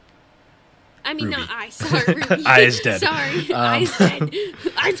 I mean, Ruby. not Ai. Sorry, Ruby. Ai is dead. Sorry, Ai's dead.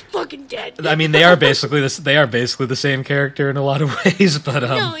 Ai's fucking dead. I mean, they are basically the same character in a lot of ways, but...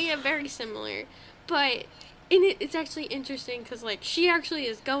 No, yeah, very similar. But... And it's actually interesting because, like, she actually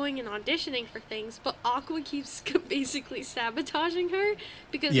is going and auditioning for things, but Aqua keeps basically sabotaging her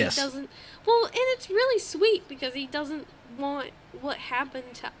because he doesn't... Well, and it's really sweet because he doesn't want what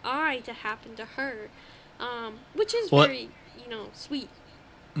happened to Ai to happen to her, which is very, sweet.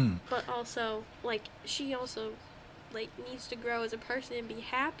 But also, like, she also, like, needs to grow as a person and be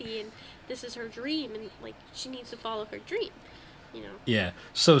happy, and this is her dream, and, like, she needs to follow her dream. Yeah.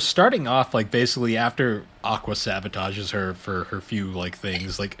 So starting off, like, basically after Aqua sabotages her for her few, like,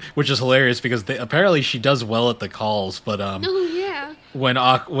 things, like, which is hilarious because apparently she does well at the calls, but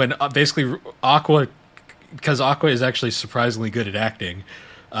when basically Aqua, because Aqua is actually surprisingly good at acting,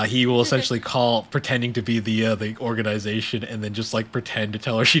 he will essentially call pretending to be the organization and then just like pretend to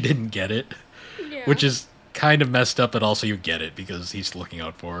tell her she didn't get it, which is kind of messed up, but also you get it because he's looking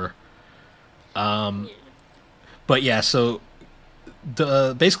out for her. But yeah, so.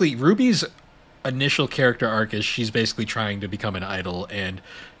 Basically Ruby's initial character arc is she's basically trying to become an idol, and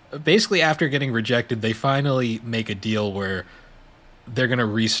basically after getting rejected they finally make a deal where they're going to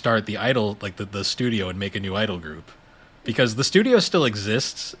restart the idol, like the studio, and make a new idol group because the studio still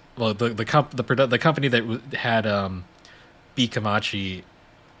exists. Well, the company that had Bikamachi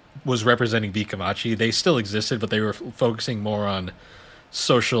was representing Bikamachi, they still existed, but they were focusing more on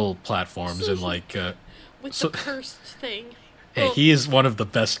social platforms and like with the cursed thing. Hey, he is one of the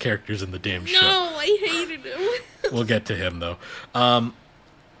best characters in the damn show. No, I hated him. We'll get to him, though.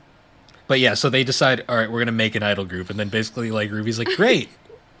 But yeah, so they decide, all right, we're going to make an idol group. And then basically, like, Ruby's like, great.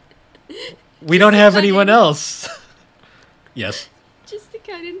 We don't have anyone else. Yes. Just to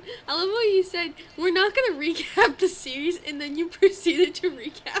kind of... I love what you said, we're not going to recap the series, and then you proceeded to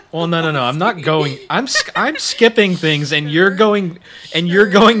recap. Well, no. I'm not going... I'm skipping things, and you're going... And you're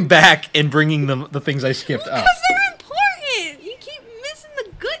going back and bringing the things I skipped up. Because they're important! You keep missing the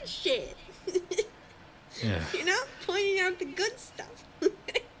good shit. Yeah. You're not pointing out the good stuff.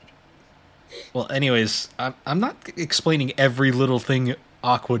 Well, anyways, I'm not explaining every little thing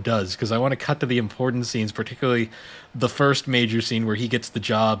Aqua does, because I want to cut to the important scenes, particularly the first major scene where he gets the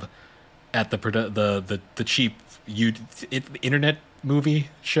job at the cheap internet movie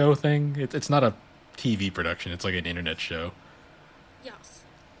show thing. It's not a TV production; it's like an internet show. Yes.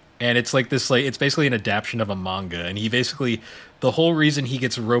 And it's like this, like it's basically an adaptation of a manga, and he basically the whole reason he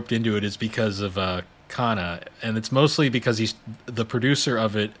gets roped into it is because of Kana, and it's mostly because he's the producer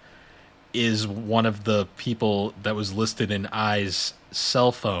of it is one of the people that was listed in Ai's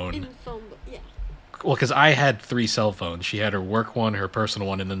cell phone. In the phone book, yeah. Well, because I had 3 cell phones. She had her work one, her personal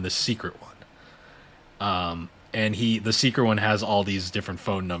one, and then the secret one. And the secret one has all these different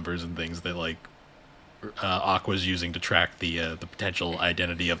phone numbers and things that like Aqua's using to track the potential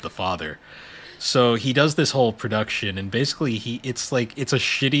identity of the father. So he does this whole production, and basically it's a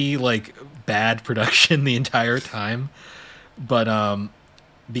shitty, like, bad production the entire time. But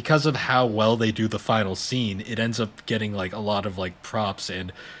because of how well they do the final scene, it ends up getting like a lot of like props,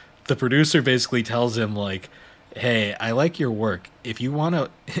 and the producer basically tells him like, "Hey, I like your work. If you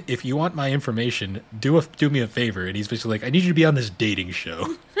want my information, do me a favor." And he's basically like, "I need you to be on this dating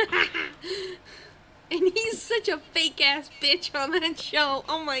show." And he's such a fake-ass bitch on that show.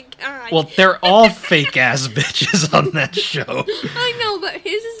 Oh my god. Well, they're all fake-ass bitches on that show. I know, but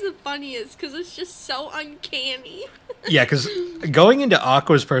his is the funniest because it's just so uncanny. Yeah, because going into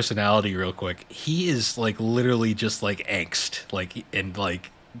Aqua's personality real quick, he is like literally just like angst, like, and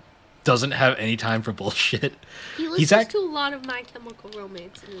like doesn't have any time for bullshit. He listens to a lot of My Chemical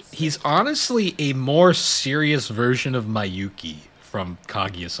Romance in his He's honestly a more serious version of Mayuki from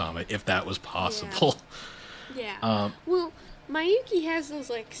Kaguya-sama, if that was possible. Yeah. Well, Mayuki has those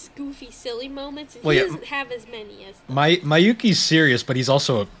like goofy, silly moments, and he doesn't have as many as them. Mayuki's serious, but he's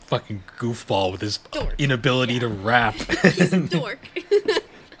also a fucking goofball with his inability to rap. He's a dork.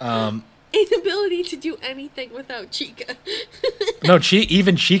 Inability to do anything without Chica. No,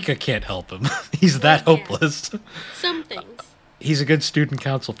 even Chica can't help him. He's that hopeless. Some things. He's a good student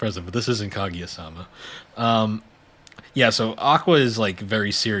council president, but this isn't Kaguya-sama. Yeah, so Aqua is like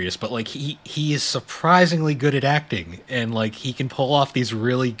very serious, but like he is surprisingly good at acting, and like he can pull off these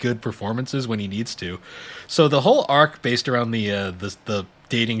really good performances when he needs to. So the whole arc based around the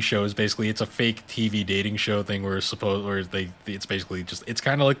dating show is basically it's a fake TV dating show thing it's basically just it's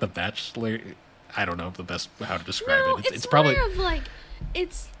kind of like The Bachelor. I don't know the best how to describe it. It's probably more of like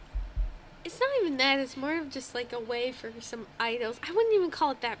it's not even that. It's more of just like a way for some idols. I wouldn't even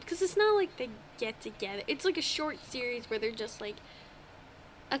call it that because it's not like they get together. It's like a short series where they're just like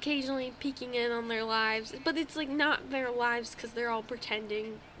occasionally peeking in on their lives, but it's like not their lives because they're all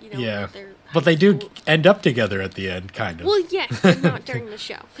pretending, that they're but they do end up together at the end, kind of. Well, yes, but not during the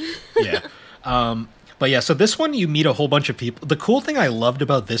show. Yeah. But yeah, so this one you meet a whole bunch of people. The cool thing I loved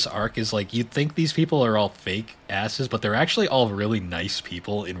about this arc is like you'd think these people are all fake asses, but they're actually all really nice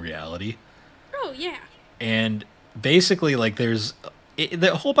people in reality. Oh, yeah. And basically, like, there's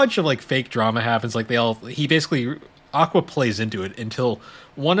a whole bunch of, like, fake drama happens. Like, Aqua plays into it until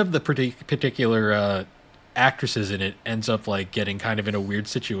one of the particular actresses in it ends up, like, getting kind of in a weird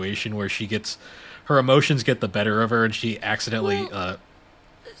situation where her emotions get the better of her, and she accidentally...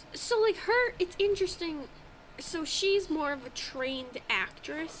 So, like, it's interesting. So she's more of a trained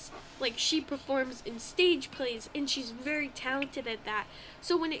actress. Like, she performs in stage plays, and she's very talented at that.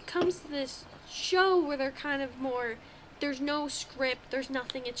 So when it comes to this show where they're kind of more, there's no script, there's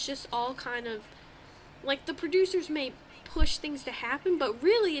nothing, it's just all kind of, like, the producers may push things to happen, but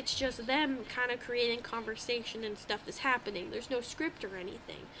really it's just them kind of creating conversation and stuff is happening. There's no script or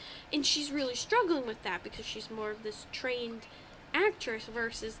anything. And she's really struggling with that because she's more of this trained actress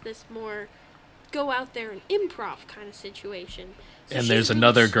versus this more go out there and improv kind of situation. So and there's really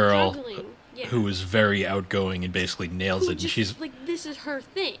another girl who is very outgoing and basically nails it. And she's like, this is her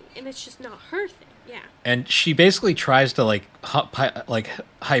thing, and it's just not her thing. Yeah. And she basically tries to like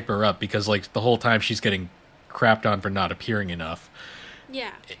hype her up because like the whole time she's getting crapped on for not appearing enough.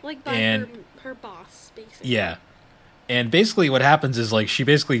 Yeah, like by her boss, basically. Yeah. And basically what happens is like she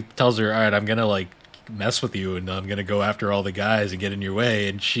basically tells her, "All right, I'm gonna like mess with you and I'm gonna go after all the guys and get in your way,"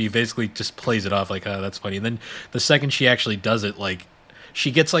 and she basically just plays it off like, "Oh, that's funny." And then the second she actually does it, like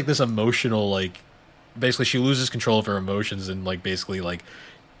she gets like this emotional, like basically she loses control of her emotions and like basically like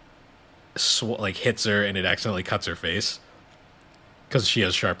hits her and it accidentally cuts her face because she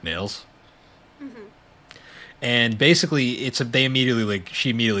has sharp nails. Mm-hmm. And basically she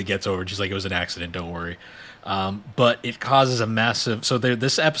immediately gets over it. She's like, "It was an accident, don't worry." But it causes a massive. So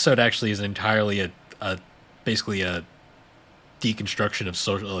this episode actually is entirely basically a deconstruction of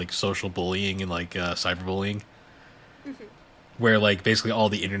social bullying and like cyberbullying, mm-hmm. where like basically all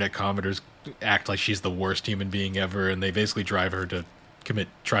the internet commenters act like she's the worst human being ever, and they basically drive her to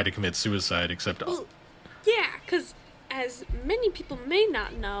try to commit suicide. Yeah, because as many people may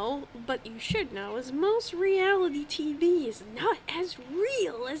not know, but you should know, is most reality TV is not as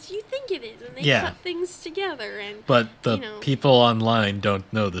real as you think it is, and they cut things together. But the people online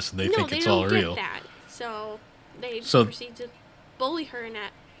don't know this, and they think it's all real. That. So they proceed to bully her and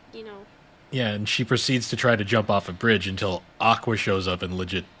Yeah, and she proceeds to try to jump off a bridge until Aqua shows up and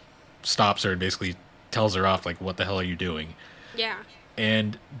legit stops her and basically tells her off, like, what the hell are you doing? Yeah.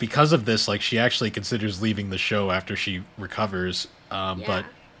 And because of this, like, she actually considers leaving the show after she recovers. Yeah. But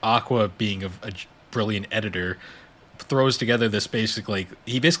Aqua, being a brilliant editor, throws together this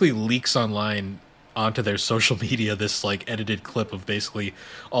he basically leaks online onto their social media this like edited clip of basically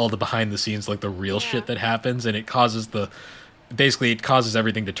all the behind the scenes, like the real shit that happens, and it causes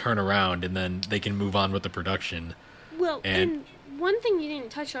everything to turn around, and then they can move on with the production. Well, and one thing you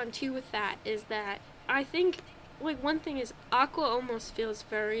didn't touch on too with that is that I think, like, one thing is Aqua almost feels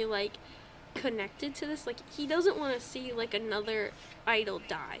very like connected to this. Like, he doesn't want to see like another idol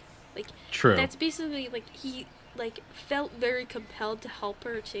die. Like, True. That's basically like he like felt very compelled to help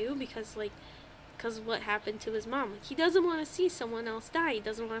her too, because what happened to his mom. Like, he doesn't want to see someone else die. He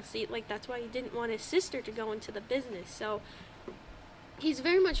doesn't want to see, like, that's why he didn't want his sister to go into the business. So he's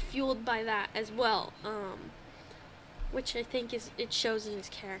very much fueled by that as well, which I think it shows in his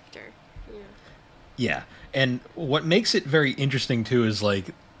character. Yeah, and what makes it very interesting too is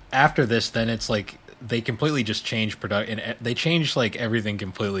like after this, then it's like they completely just change and they change like everything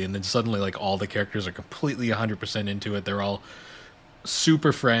completely, and then suddenly like all the characters are completely 100% into it. They're all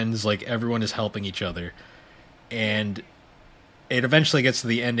super friends, like everyone is helping each other, and it eventually gets to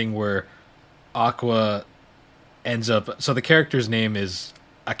the ending where Aqua ends up, so the character's name is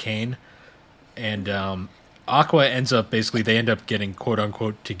Akane, and Aqua ends up basically, they end up getting quote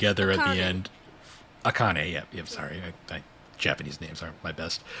unquote together Akane. at the end. Akane, yep, sorry, Japanese names aren't my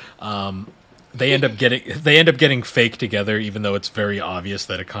best. They end up getting fake together, even though it's very obvious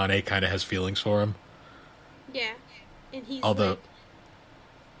that Akane kind of has feelings for him. Yeah, and he's although like,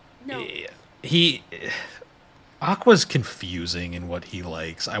 no. Aqua's confusing in what he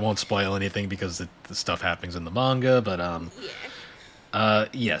likes. I won't spoil anything because the stuff happens in the manga, but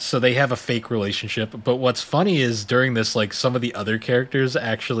so they have a fake relationship. But what's funny is during this, like, some of the other characters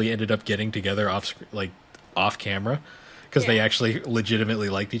actually ended up getting together off camera, because they actually legitimately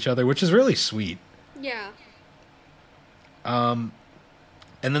liked each other, which is really sweet. Yeah. And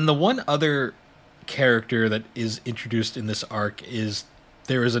then the one other character that is introduced in this arc is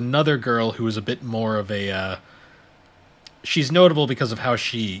there is another girl who is a bit more of a she's notable because of how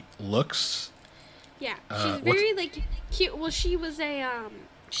she looks. Yeah, she's very like cute. Well, she was a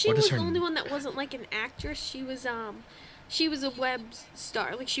she was the only one that wasn't like an actress. She was a web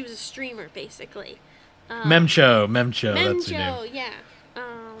star. Like, she was a streamer basically. Memcho, that's her name. Yeah.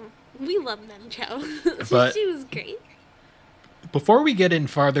 We love Memcho. But she was great. Before we get in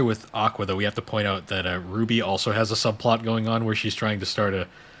farther with Aqua, though, we have to point out that Ruby also has a subplot going on where she's trying to start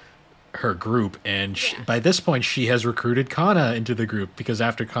her group, and by this point she has recruited Kana into the group, because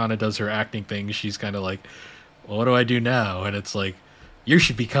after Kana does her acting thing, she's kind of like, well, what do I do now? And it's like, you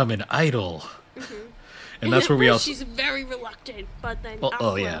should become an idol. Mm-hmm. And that's where we also... She's very reluctant, but then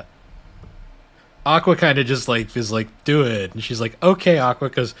Aqua kind of just like is like, do it, and she's like, okay, Aqua,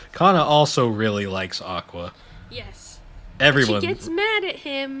 because Kana also really likes Aqua. Yes. Everyone. She gets mad at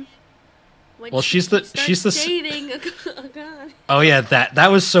him. Well, she's the dating a guy. Oh yeah, that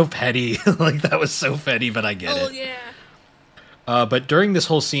was so petty. Like, that was so petty, but I get it. Oh yeah. But during this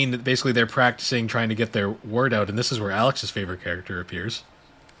whole scene, basically they're practicing trying to get their word out, and this is where Alex's favorite character appears.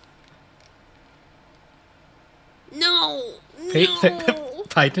 No.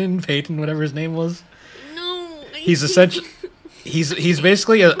 Peyton, whatever his name was. No. He's essentially he's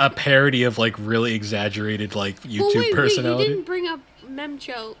basically a parody of like really exaggerated like YouTube personality. You didn't bring up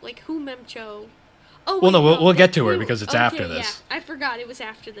Memcho. Like, who Memcho? Oh, well, no, we'll get to her because it's after this. Yeah, I forgot it was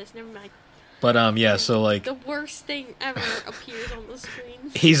after this. Never mind. But so like the worst thing ever appears on the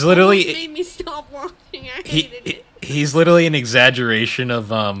screen. He's literally made me stop watching. I hated it. He's literally an exaggeration of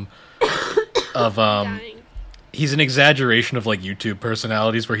Dying. He's an exaggeration of like YouTube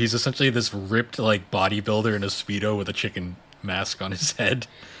personalities, where he's essentially this ripped like bodybuilder in a Speedo with a chicken mask on his head.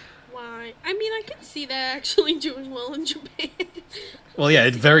 Why? I mean, I can see that actually doing well in Japan. Well, yeah,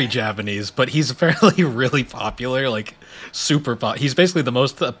 it's very Japanese, but he's apparently really popular, like super pop. He's basically the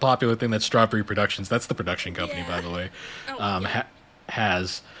most popular thing that Strawberry Productions, that's the production company, by the way,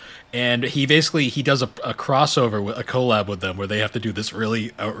 has. And he does a crossover, with a collab with them, where they have to do this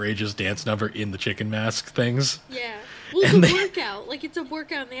really outrageous dance number in the chicken mask things. Yeah. Well, it's a workout. Like, it's a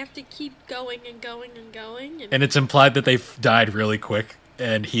workout, and they have to keep going and going and going. And it's implied that they died really quick,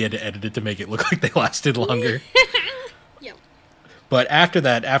 and he had to edit it to make it look like they lasted longer. Yep. But after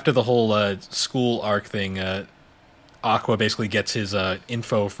that, after the whole school arc thing, Aqua basically gets his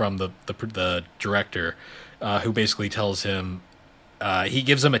info from the director, who basically tells him he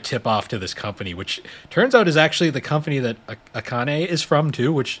gives him a tip off to this company, which turns out is actually the company that Akane is from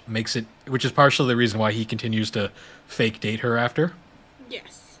too, which is partially the reason why he continues to fake date her after.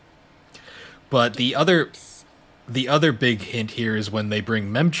 Yes. But the other big hint here is when they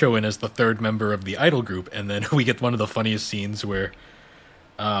bring Memcho in as the third member of the idol group, and then we get one of the funniest scenes where,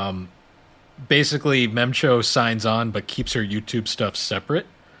 basically Memcho signs on but keeps her YouTube stuff separate.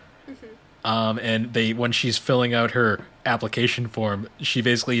 And when she's filling out her application form, she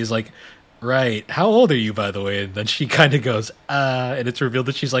basically is like, right, how old are you, by the way? And then she kind of goes, and it's revealed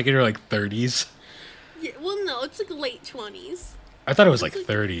that she's like in her like 30s. Yeah, well, no, it's like late 20s. I thought it was like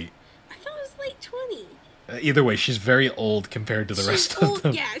 30. I thought it was late 20. Either way, she's very old compared to the rest of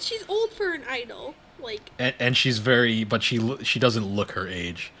them. Yeah, she's old for an idol. Like, and she's but she doesn't look her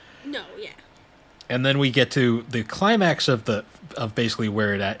age. No, yeah. And then we get to the climax of basically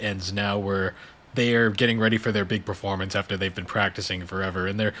where it ends now, where they are getting ready for their big performance after they've been practicing forever,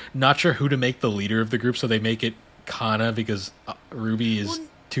 and they're not sure who to make the leader of the group, so they make it Kana because Ruby is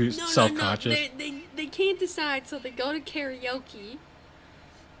too self-conscious. No. They can't decide, so they go to karaoke,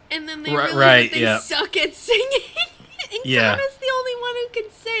 and then they realize that they suck at singing, and Kana's the only one who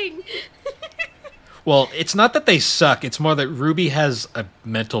can sing. Well, it's not that they suck, it's more that Ruby has a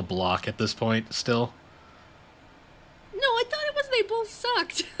mental block at this point still. No, I thought it was they both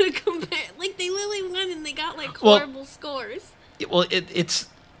sucked. Like, they literally went and they got, like, horrible scores. Well, it's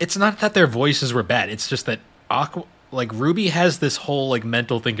not that their voices were bad. It's just that Ruby has this whole, like,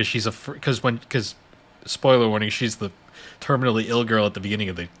 mental thing because she's because spoiler warning, she's the terminally ill girl at the beginning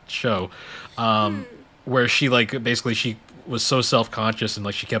of the show, where she, like, basically she was so self-conscious and,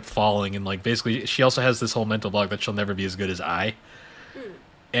 like, she kept falling, and, like, basically she also has this whole mental block that she'll never be as good as I.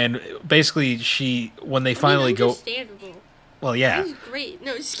 And basically, when they finally go... Understandable. Well, yeah. That was great.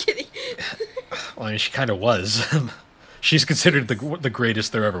 No, just kidding. Well, I mean, she kind of was. She's considered the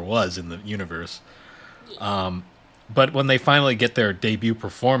greatest there ever was in the universe. Yeah. But when they finally get their debut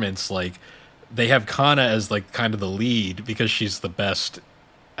performance, like, they have Kana as, like, kind of the lead because she's the best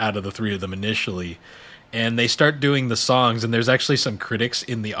out of the three of them initially. And they start doing the songs, and there's actually some critics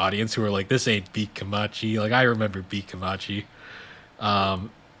in the audience who are like, this ain't Beat Kamachi. Like, I remember Beat Kamachi.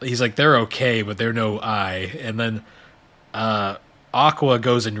 He's like, they're okay, but they're no I. And then Aqua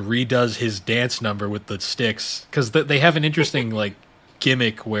goes and redoes his dance number with the sticks, because they have an interesting like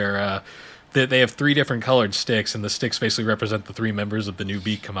gimmick where they have three different colored sticks, and the sticks basically represent the three members of the new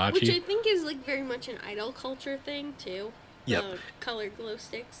Beat Kamachi. Which I think is like very much an idol culture thing too. Yep. Colored glow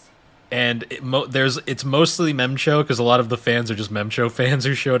sticks. And it's mostly Memcho, because a lot of the fans are just Memcho fans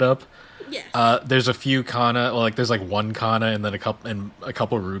who showed up. Yes. There's a few Kana, like there's like one Kana and then a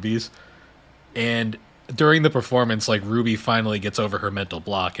couple Rubies. And during the performance, like Ruby finally gets over her mental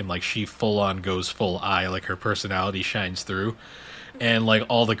block, and like she full on goes full I, like her personality shines through. And like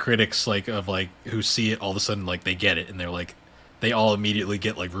all the critics like of like who see it, all of a sudden like they get it, and they're like they all immediately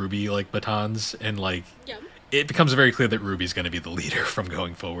get like Ruby like batons, and like it becomes very clear that Ruby's going to be the leader from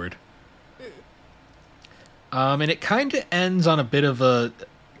going forward. And it kind of ends on a bit of a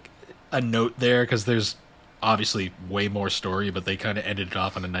note there, because there's obviously way more story, but they kind of ended it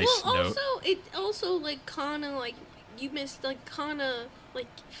off on a nice note. It also like Kana, like you missed like Kana, like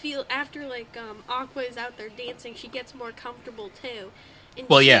feel after like Aqua is out there dancing, she gets more comfortable too. And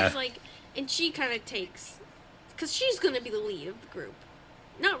she's like, and she kind of takes, because she's gonna be the lead of the group,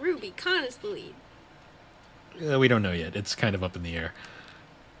 not Ruby. Kana's the lead. We don't know yet. It's kind of up in the air.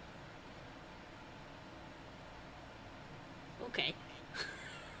 Okay.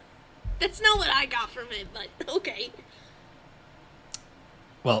 That's not what I got from it, but okay.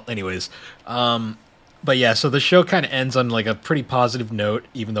 Well, anyways, but yeah, so the show kind of ends on like a pretty positive note,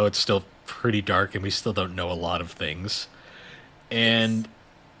 even though it's still pretty dark and we still don't know a lot of things. And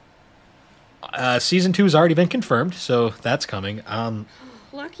season 2 has already been confirmed, so that's coming.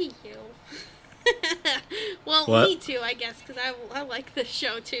 Lucky you. Well, me too, I guess, because I like this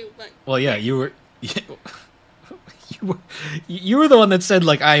show too. But well, yeah, you were. You were the one that said,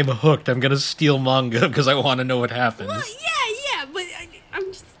 like, I am hooked. I'm going to steal manga because I want to know what happens. Well, yeah, but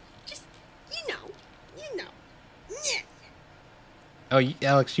I'm just you know. Yeah. Oh,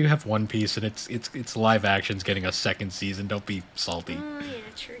 Alex, you have One Piece, and it's live action's getting a second season. Don't be salty. Oh, yeah,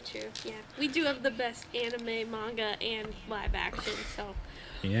 true. Yeah, we do have the best anime, manga, and live action, so.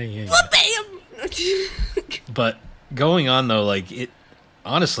 Yeah. Well, bam! But going on, though, like, it...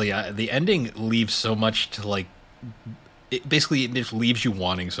 Honestly, the ending leaves so much to, like... It just leaves you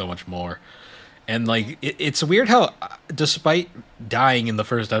wanting so much more. And, like, it's weird how, despite dying in the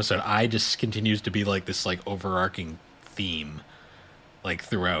first episode, I just continues to be, like, this, like, overarching theme, like,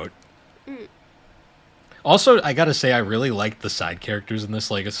 throughout. Also, I gotta say, I really liked the side characters in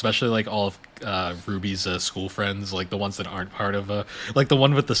this, like especially like all of Ruby's school friends, like the ones that aren't part of like the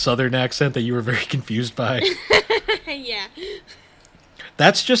one with the southern accent that you were very confused by. Yeah.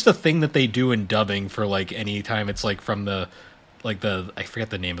 That's just a thing that they do in dubbing for like any time it's like from the I forget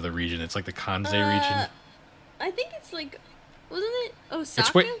the name of the region. It's like the Kansei region. I think it's like, wasn't it It's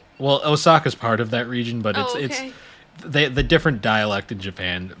Osaka? well, Osaka's part of that region, but Oh, it's okay. the different dialect in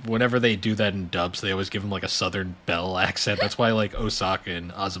Japan. Whenever they do that in dubs, they always give them like a southern belle accent. That's why like Osaka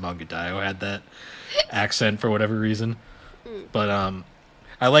and Azumanga had that accent for whatever reason. But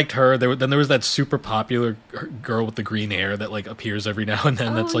I liked her. Then there was that super popular girl with the green hair that like appears every now and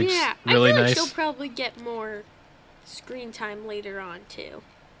then. That's like Yeah. really I feel nice. like she'll probably get more screen time later on too.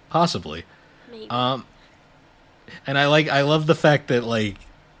 Possibly. Maybe. And I love the fact that like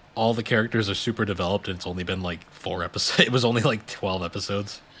all the characters are super developed and it's only been like 4 episodes. It was only like 12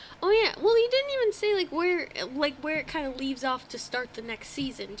 episodes. Oh yeah. Well, you didn't even say where it kind of leaves off to start the next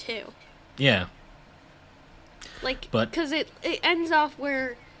season too. Yeah. But because it ends off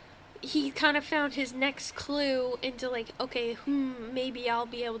where he kind of found his next clue into like, okay, maybe I'll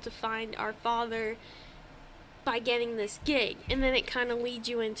be able to find our father by getting this gig, and then it kind of leads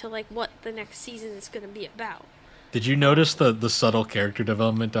you into like what the next season is going to be about. did you notice the subtle character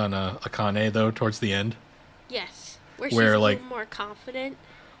development on Akane though towards the end? Yes, where she's Where, a like- little more confident.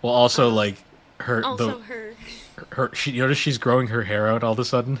 Well, also like her Her. you notice she's growing her hair out all of a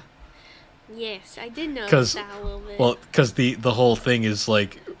sudden. Yes, I did notice 'Cause- that a little bit. Well, because the whole thing is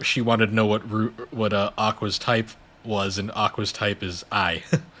like she wanted to know what Aqua's type was, and Aqua's type is I.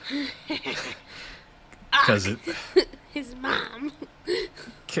 Because his mom.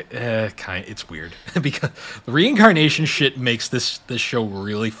 it's weird because the reincarnation shit makes this show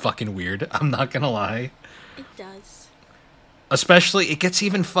really fucking weird. I'm not gonna lie. It does. Especially, it gets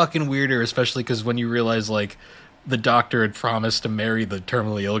even fucking weirder, especially because when you realize like the doctor had promised to marry the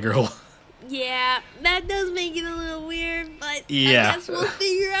terminally ill girl. Yeah, that does make it a little weird, but Yeah. I guess we'll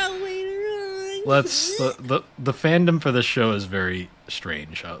figure out later on. Let's the fandom for this show is very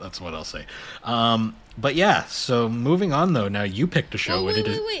strange. That's what I'll say. But yeah, so moving on though. Now you picked a show. Well, What wait,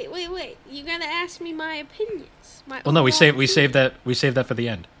 did it? wait. You gotta ask me my opinions. Well, no, we overall saved that for the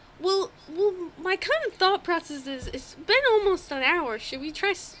end. Well, my kind of thought process is it's been almost an hour. Should we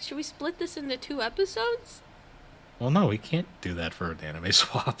split this into 2 episodes? Well, no, we can't do that for an anime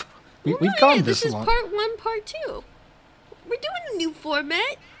swap. Well, We've no, gone yeah, this is long. part 1, part 2. We're doing a new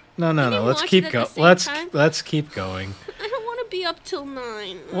format. No. didn't Let's watch keep it at going. the same time? Let's keep going. I don't want to be up till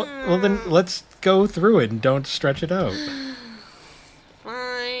 9. Well, then let's go through it and don't stretch it out.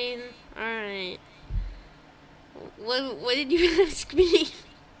 Fine. All right. What did you ask me?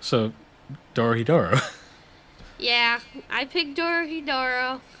 So, Dorohedoro. Yeah, I picked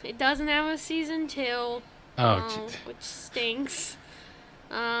Dorohedoro. It doesn't have a season 2. Which stinks.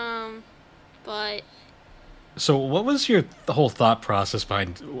 But So, what was the whole thought process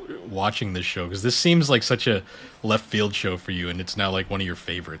behind watching this show? Because this seems like such a left field show for you, and it's now like one of your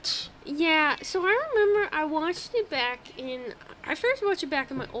favorites. yeah, so I remember I watched it back I first watched it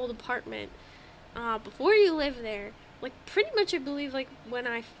back in my old apartment, before you lived there. Like, pretty much I believe, like, when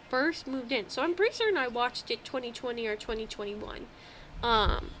I first moved in. So I'm pretty certain I watched it 2020 or 2021.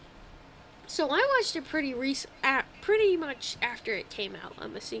 So I watched it pretty much after it came out,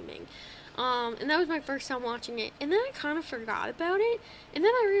 I'm assuming. And that was my first time watching it. And then I kind of forgot about it. And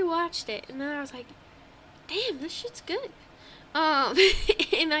then I rewatched it. And then I was like, damn, this shit's good.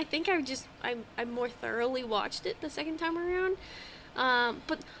 And I think I more thoroughly watched it the second time around.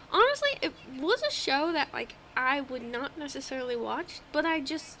 But honestly, it was a show that, like, I would not necessarily watch. But I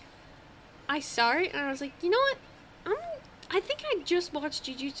saw it and I was like, you know what? I think I just watched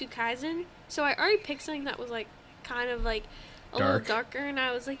Jujutsu Kaisen. So I already picked something that was, like, kind of, like, a little darker. And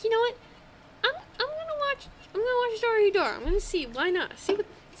I was like, you know what? I'm gonna watch Dorohedoro. I'm gonna see. Why not? See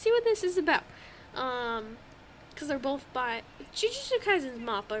what this is about. Because they're both by Jujutsu Kaisen's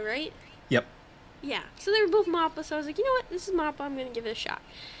Mappa, right? Yep. Yeah. So they were both Mappa. So I was like, you know what? This is Mappa. I'm gonna give it a shot.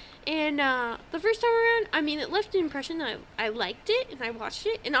 And the first time around, I mean, it left an impression that I liked it and I watched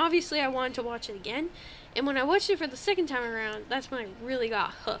it. And obviously, I wanted to watch it again. And when I watched it for the second time around, that's when I really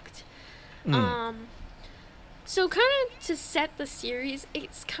got hooked. So kind of to set the series,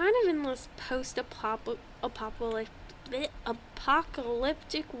 it's kind of in this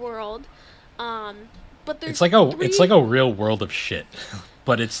post-apocalyptic world. But there's It's like a real world of shit,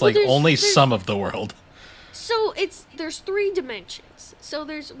 but it's like only some of the world. So there's 3 dimensions. So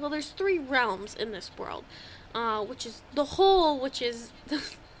there's 3 realms in this world, which is the whole, which is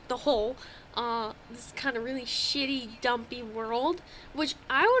the whole, this kind of really shitty, dumpy world, which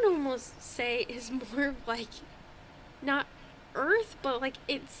I would almost say is more of like not Earth, but like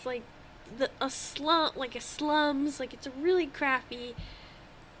it's like a slums, like it's a really crappy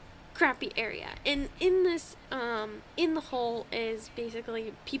area. And in this, in the hole is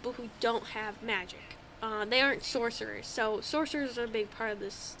basically people who don't have magic. They aren't sorcerers, so sorcerers are a big part of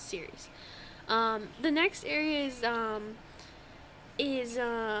this series. The next area is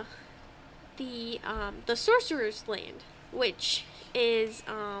the sorcerer's land, which is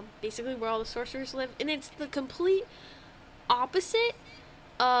basically where all the sorcerers live, and it's the complete opposite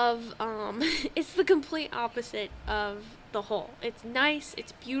of it's the complete opposite of the hole. It's nice,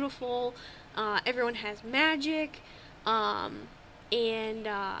 it's beautiful, everyone has magic, and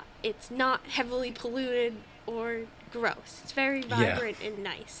it's not heavily polluted or gross. It's very vibrant and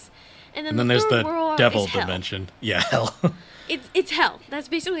nice. And then there's the devil is hell. dimension. Yeah, hell. It's hell. That's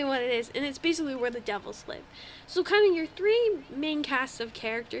basically what it is, and it's basically where the devils live. So kind of your three main casts of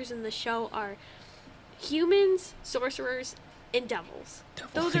characters in the show are humans, sorcerers, and devils.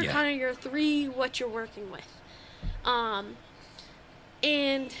 Those are kind of your three what you're working with. And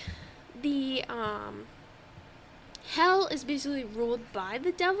the hell is basically ruled by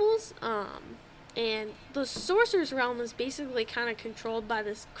the devils. And the sorcerer's realm is basically kind of controlled by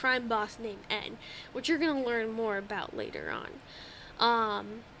this crime boss named N, which you're going to learn more about later on.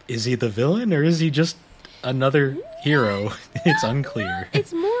 Is he the villain, or is he just another hero? It's unclear.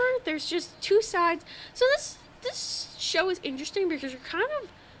 It's more, there's just two sides. So this show is interesting because you're kind of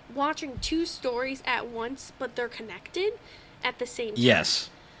watching two stories at once, but they're connected at the same time. Yes.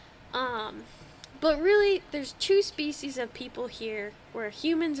 But really, there's two species of people here, where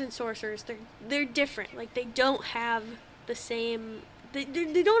humans and sorcerers, they're different. Like, they don't have the same... They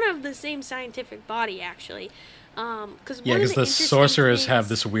don't have the same scientific body, actually. Because the sorcerers have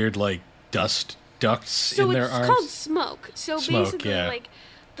this weird, like, dust ducts in their arms. So it's called smoke. So basically, like,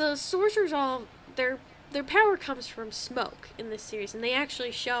 the sorcerers their power comes from smoke in this series. And they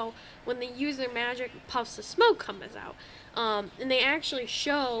actually show, when they use their magic, puffs of smoke comes out. And they actually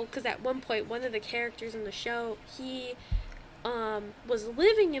show, because at one point, one of the characters in the show, he was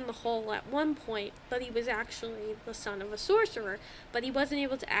living in the hole at one point, but he was actually the son of a sorcerer, but he wasn't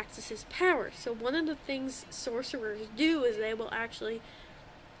able to access his power. So one of the things sorcerers do is they will actually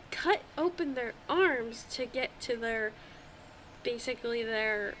cut open their arms to get to their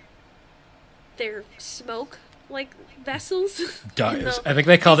smoke, like, vessels. I think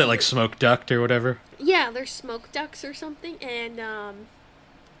they called it, like, smoke duct or whatever. Yeah, they're smoke ducts or something, and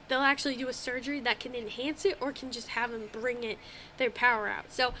they'll actually do a surgery that can enhance it or can just have them bring their power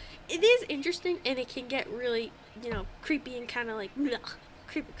out. So it is interesting, and it can get really, creepy and kind of like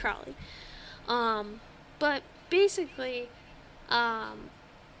creepy crawly. But basically the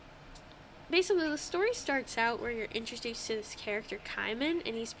story starts out where you're introduced to this character Kaiman,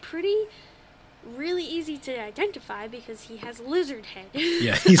 and he's really easy to identify because he has lizard head.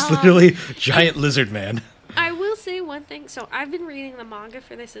 Yeah, he's literally giant lizard man. I will say one thing. So I've been reading the manga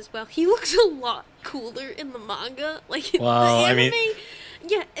for this as well. He looks a lot cooler in the manga. Like, well, the anime,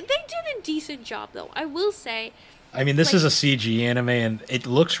 yeah, they did a decent job though. I will say. I mean, this is a CG anime, and it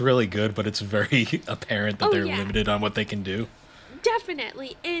looks really good, but it's very apparent that they're limited on what they can do.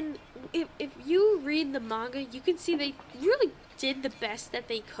 Definitely, and if you read the manga, you can see they really did the best that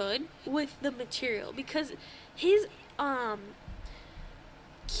they could with the material, because his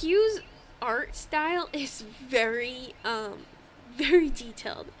Q's art style is very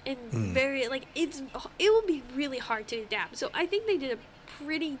detailed and very, like, it will be really hard to adapt. So I think they did a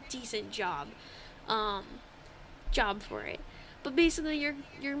pretty decent job for it. But basically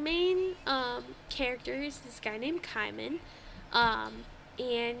your main character is this guy named Kaiman,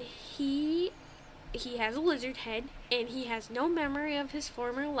 and he has a lizard head, and he has no memory of his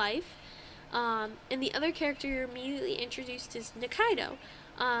former life. And the other character you're immediately introduced is Nikaido.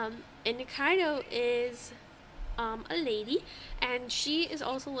 And Nikaido is a lady, and she is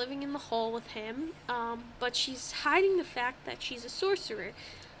also living in the hole with him, but she's hiding the fact that she's a sorcerer.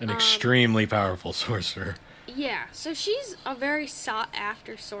 An extremely powerful sorcerer. Yeah, so she's a very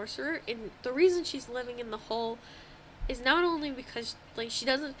sought-after sorcerer, and the reason she's living in the hole is not only because, like, she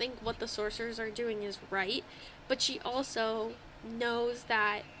doesn't think what the sorcerers are doing is right, but she also knows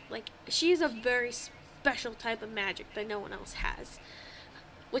that, like, she is a very special type of magic that no one else has,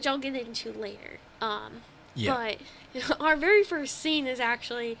 which I'll get into later. But our very first scene is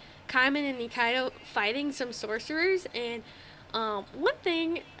actually Kaiman and Nikaido fighting some sorcerers, and one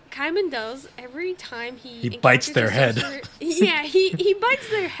thing Kaiman does every time he bites their head. Yeah, he bites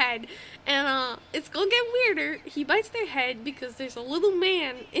their head, And it's gonna get weirder. He bites their head because there's a little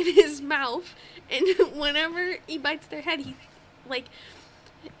man in his mouth, and whenever he bites their head, he, like,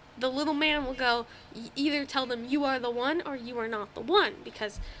 the little man will go, either tell them you are the one or you are not the one,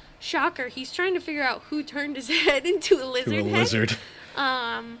 because, shocker, he's trying to figure out who turned his head into a lizard To a head. lizard.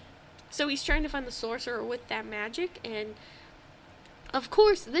 So he's trying to find the sorcerer with that magic, and of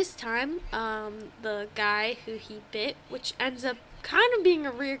course, this time, the guy who he bit, which ends up kind of being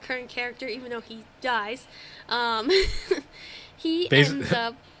a reoccurring character, even though he dies, he ends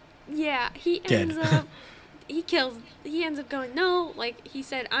up, he ends up going, no, like, he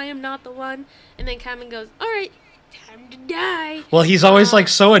said, I am not the one, and then Kamen goes, alright, time to die. Well, he's always, like,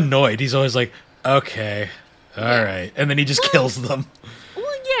 so annoyed. He's always like, okay, alright. And then he just kills them.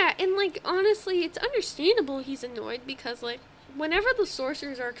 Well, yeah, and, like, honestly, it's understandable he's annoyed, because, like, whenever the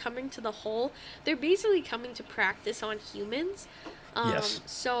sorcerers are coming to the hole, they're basically coming to practice on humans. Yes.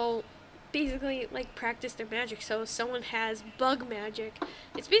 So, basically, like, practice their magic. So, if someone has bug magic,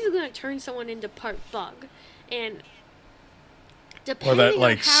 it's basically going to turn someone into part bug. And depending Or that,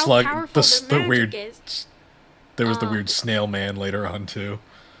 like, on how slug, powerful their the magic weird, is, there was the weird snail man later on, too.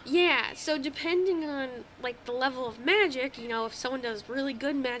 yeah, so depending on, like, the level of magic, you know, if someone does really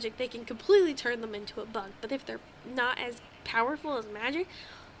good magic, they can completely turn them into a bug. But if they're not as powerful as magic,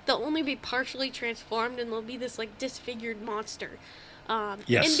 they'll only be partially transformed, and they'll be this, like, disfigured monster.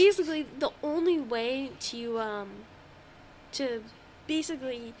 Yes. And basically, the only way to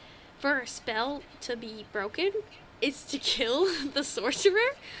basically, for a spell to be broken, is to kill the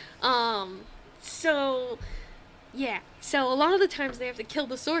sorcerer. So, yeah. So, a lot of the times they have to kill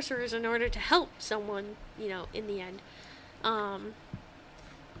the sorcerers in order to help someone, you know, in the end.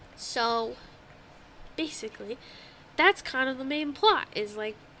 So, basically, that's kind of the main plot, is,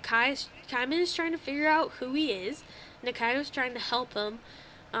 like, Kaiman is trying to figure out who he is, Nikaido's trying to help him,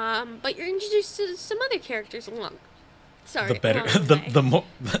 but you're introduced to some other characters along. Sorry, The better,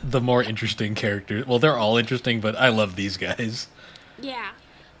 the more interesting characters. Well, they're all interesting, but I love these guys. Yeah.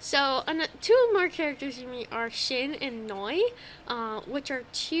 So, two more characters you meet are Shin and Noi, which are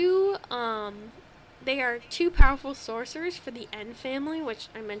they are two powerful sorcerers for the N family, which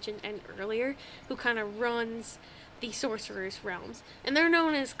I mentioned N earlier, who kind of runs the sorcerer's realms. And they're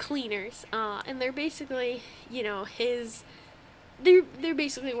known as cleaners, and they're basically, you know, they're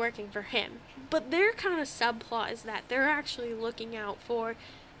basically working for him. But their kind of subplot is that they're actually looking out for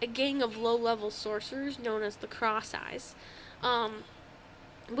a gang of low-level sorcerers known as the Cross Eyes,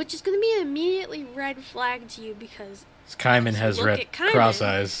 which is going to be an immediately red flag to you, because Kaiman has cross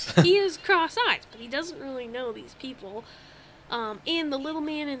eyes. He has cross eyes, but he doesn't really know these people. And the little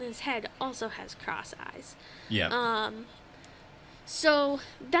man in his head also has cross eyes. Yeah. So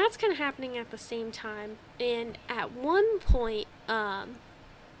that's kind of happening at the same time. And at one point,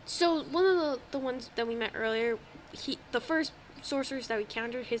 so one of the ones that we met earlier, the first sorcerers that we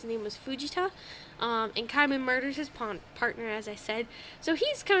countered, his name was Fujita. And Kaiman murders his partner, as I said. So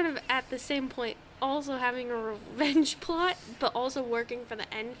he's kind of at the same point also having a revenge plot, but also working for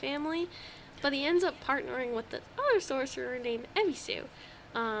the N family. But he ends up partnering with this other sorcerer named Ebisu.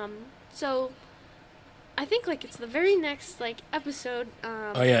 So I think, like, it's the very next, like, episode.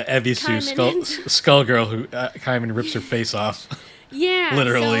 Oh yeah, Ebisu, Skullgirl, who Kaiman rips her face off. Yeah,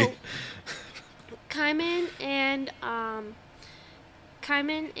 literally. So Kaiman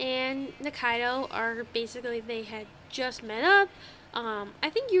and Nikaido are basically, they had just met up. I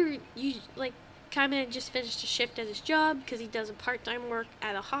think you like, Kaiman had just finished a shift at his job because he does a part-time work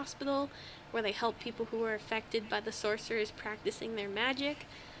at a hospital where they help people who are affected by the sorcerers practicing their magic.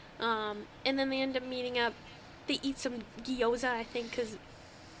 And then they end up meeting up. They eat some gyoza, I think, because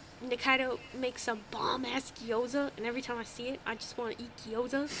Nikaido makes some bomb-ass gyoza, and every time I see it, I just want to eat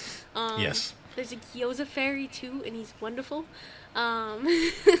gyoza. Yes. There's a gyoza fairy, too, and he's wonderful. But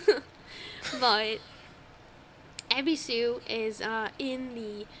Ebisu is in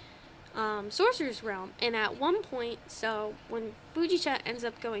the sorcerer's realm, and at one point, so when Fujita ends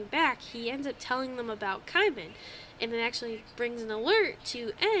up going back, he ends up telling them about Kaiman, and it actually brings an alert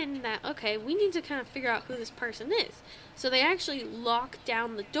to N that, okay, we need to kind of figure out who this person is. So they actually lock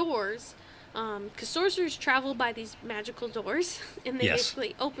down the doors, because sorcerers travel by these magical doors, and they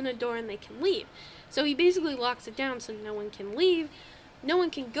basically open a door and they can leave. So he basically locks it down so no one can leave. No one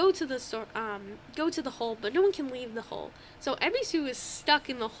can go to the hole, but no one can leave the hole. So Ebisu is stuck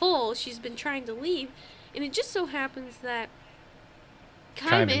in the hole. She's been trying to leave, and it just so happens that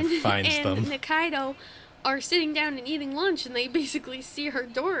Kaiman and Nikaido are sitting down and eating lunch, and they basically see her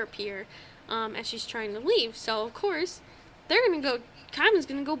door appear as she's trying to leave. So of course, they're gonna go. Kaiman's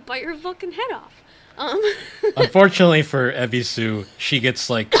gonna go bite her fucking head off. Um, Unfortunately for Ebisu, she gets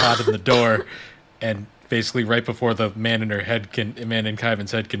like caught in the door, and basically right before the man in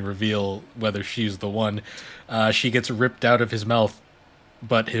Kaivan's head can reveal whether she's the one, she gets ripped out of his mouth,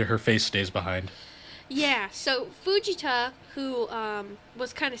 but her face stays behind. yeah, so Fujita, who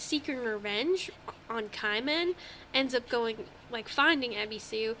was kind of seeking revenge on Kaiman, ends up finding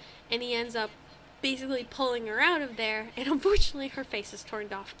Ebisu, and he ends up basically pulling her out of there, and unfortunately her face is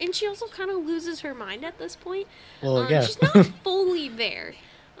torn off. And she also kind of loses her mind at this point. Well, yeah. She's not fully there.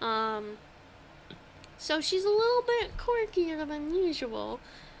 So she's a little bit quirkier than usual.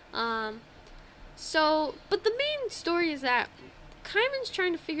 But the main story is that Kaiman's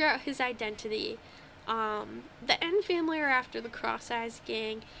trying to figure out his identity. The N family are after the Cross Eyes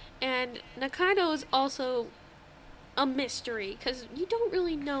gang, and Nakaido is also a mystery, because you don't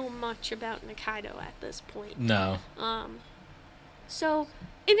really know much about Nakaido at this point. No. And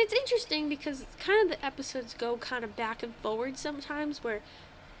it's interesting because kind of the episodes go kind of back and forward sometimes, where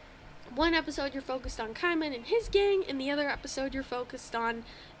one episode you're focused on Kaiman and his gang, and the other episode you're focused on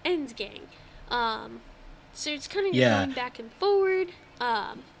En's gang. So it's kind of going back and forward.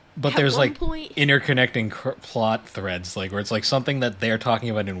 But there's like interconnecting plot threads, like where it's like something that they're talking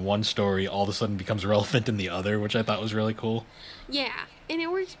about in one story all of a sudden becomes relevant in the other, which I thought was really cool. Yeah, and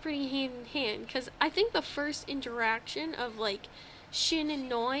it works pretty hand in hand, because I think the first interaction of like Shin and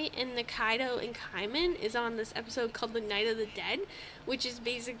Noi and Nakaido and Kaiman is on this episode called The Night of the Dead, which is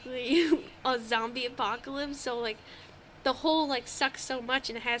basically a zombie apocalypse. So like the whole like sucks so much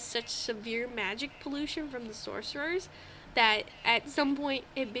and has such severe magic pollution from the sorcerers that at some point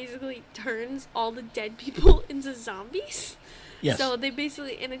it basically turns all the dead people into zombies. Yes. So they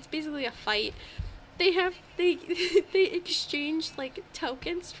basically, and it's basically a fight. They exchange like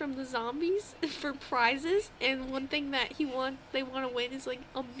tokens from the zombies for prizes, and one thing that they want to win is like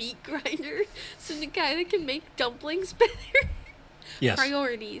a meat grinder, so Nakaido can make dumplings better. Yes.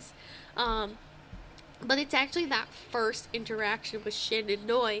 Priorities. But it's actually that first interaction with Shin and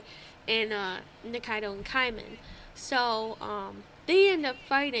Noi and Nakaido and Kaiman. So, they end up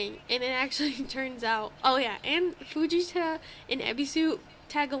fighting, and it actually turns out, and Fujita and Ebisu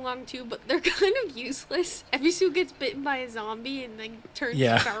tag along too, but they're kind of useless. Ebisu gets bitten by a zombie and then turns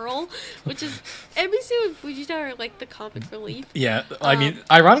feral, which is, Ebisu and Fujita are like the comic relief. Yeah, I mean,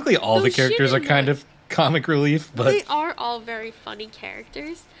 ironically, all the characters are kind of comic relief, but they are all very funny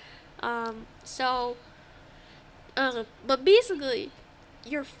characters. But basically,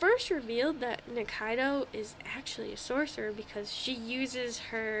 you're first revealed that Nakaido is actually a sorcerer because she uses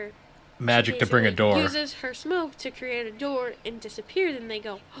her magic to bring a door. Uses her smoke to create a door and disappears, and they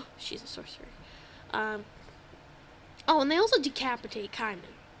go, oh, she's a sorcerer. And they also decapitate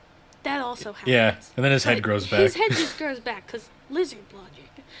Kaiman. That also happens. Yeah, and then his head grows back. His head just grows back because lizard logic.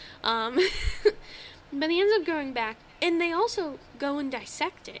 But he ends up going back, and they also go and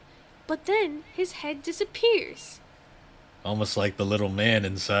dissect it. But then his head disappears. Almost like the little man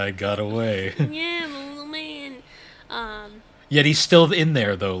inside got away. Yeah, the little man. Yet he's still in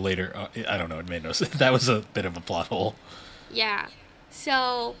there, though, later. I don't know, it made no sense. That was a bit of a plot hole. Yeah.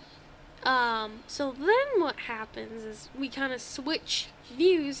 So then what happens is we kind of switch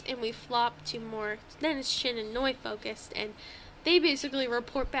views and we flop to more, then it's Shin and Noi focused, and they basically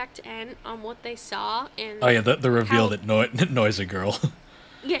report back to En on what they saw. And oh yeah, the reveal that Noi's a girl.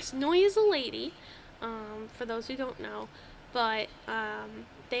 Yes, Noi is a lady, for those who don't know. But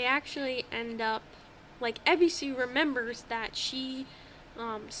they actually end up, like, Ebisu remembers that she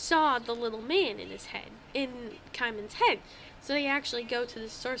saw the little man in Kaiman's head. So they actually go to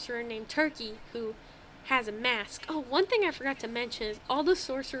this sorcerer named Turkey, who has a mask. Oh, one thing I forgot to mention is all the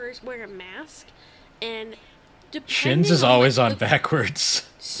sorcerers wear a mask, and Shin's is always on backwards.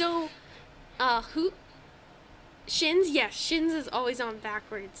 So, Shin's is always on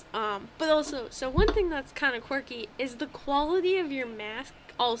backwards. But also, so one thing that's kind of quirky is the quality of your mask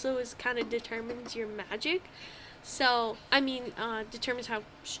also determines your magic. So, determines how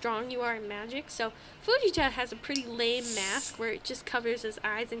strong you are in magic. So, Fujita has a pretty lame mask where it just covers his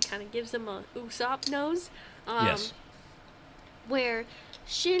eyes and kind of gives him a Usopp nose. Yes. Where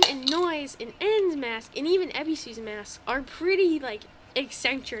Shin and Noi's and En's mask, and even Ebisu's mask, are pretty, like,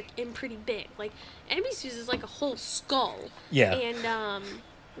 eccentric and pretty big. Like, Ebisu's is like a whole skull. Yeah. And,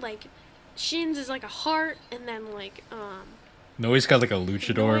 Shin's is like a heart, and then, Noi's got like a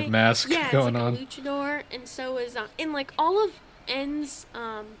luchador mask going on. Yeah, it's like a luchador, and so is, and like all of En's,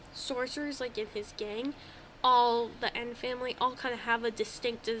 sorcerers, like in his gang, all the En family, all kind of have a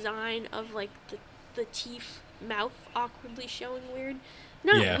distinct design of like the teeth, mouth awkwardly showing weird.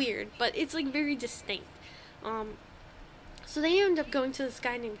 Not weird, but it's like very distinct. So they end up going to this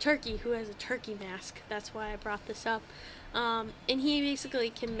guy named Turkey who has a turkey mask. That's why I brought this up. And he basically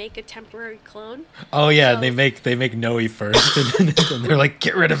can make a temporary clone. Oh yeah, So- they make Noe first, and they're like,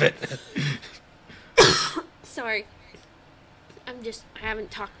 get rid of it. Sorry. I haven't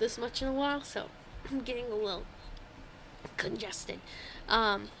talked this much in a while, so I'm getting a little congested.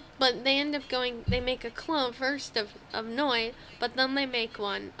 But they end up they make a clone first of Noi, but then they make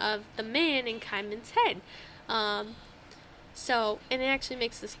one of the man in Kaiman's head. And it actually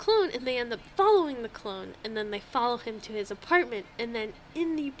makes this clone, and they end up following the clone, and then they follow him to his apartment, and then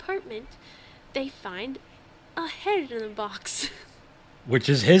in the apartment, they find a head in a box. Which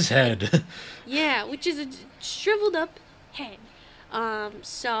is his head. Yeah, which is a shriveled up head.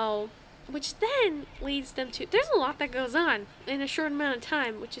 Which then leads them to, there's a lot that goes on in a short amount of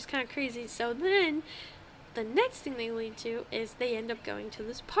time, which is kind of crazy. So then, the next thing they lead to is they end up going to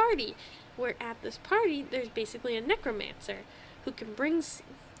this party, where at this party, there's basically a necromancer who can bring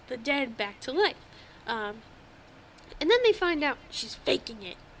the dead back to life. And then they find out she's faking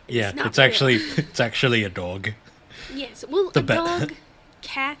it. Yeah, not it's real. actually a dog. Yes, well, a dog,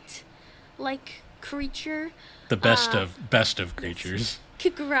 cat, like creature. The best of creatures.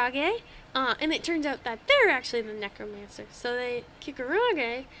 Kikurage. And it turns out that they're actually the necromancer. So they're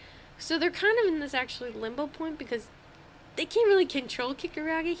kind of in this actually limbo point because they can't really control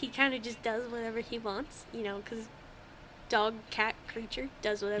Kikurage. He kind of just does whatever he wants, because dog, cat, creature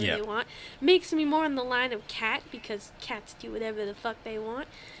does whatever they want. Makes me more in the line of cat because cats do whatever the fuck they want.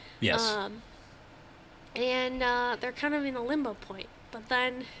 Yes. And they're kind of in a limbo point. But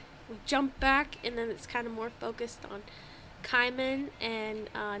then we jump back, and then it's kind of more focused on Kaiman and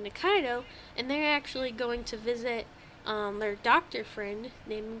Nikaido, and they're actually going to visit their doctor friend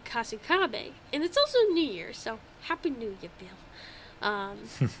named Kasukabe. And it's also New Year, so Happy New Year, Bill.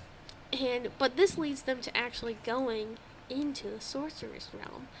 But this leads them to actually going into the sorceress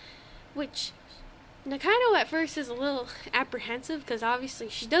realm, which Nikaido at first is a little apprehensive because obviously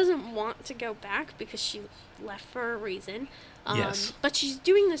she doesn't want to go back because she left for a reason. Yes. But she's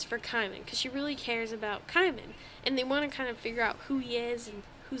doing this for Kaiman because she really cares about Kaiman, and they want to kind of figure out who he is and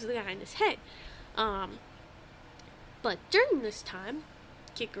who's the guy in his head. But during this time,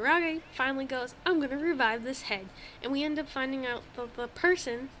 Kikurage finally goes, I'm going to revive this head. And we end up finding out that the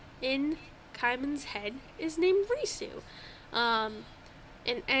person in Kaiman's head is named Risu. And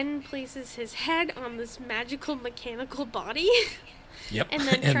En places his head on this magical mechanical body. Yep. And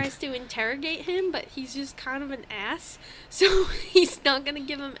then tries to interrogate him, but he's just kind of an ass. So he's not going to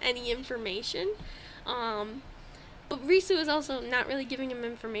give him any information. But Risu is also not really giving him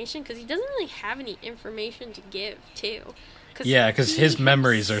information because he doesn't really have any information to give, too. Because his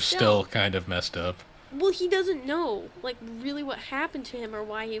memories are still kind of messed up. Well, he doesn't know, really what happened to him or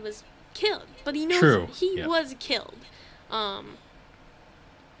why he was killed. But he knows he was killed.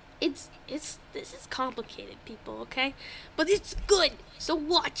 This is complicated, people, okay? But it's good, so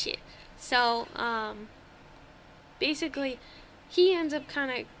watch it. So, basically, he ends up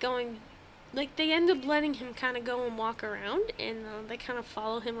kind of going, they end up letting him kind of go and walk around, and they kind of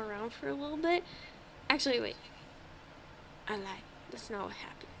follow him around for a little bit. Actually, wait. I lied. That's not what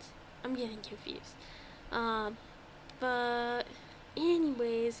happens. I'm getting confused. But,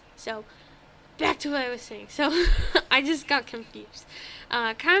 anyways, so, back to what I was saying. So, I just got confused.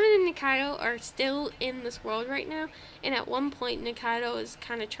 Kaiman and Nikaido are still in this world right now, and at one point Nikaido is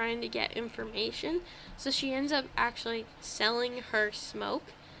kind of trying to get information, so she ends up actually selling her smoke.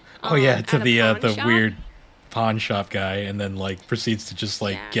 To the shop. weird pawn shop guy, and then proceeds to just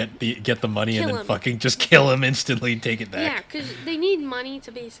get the money Kill and then him. fucking just kill him instantly and take it back. Yeah, because they need money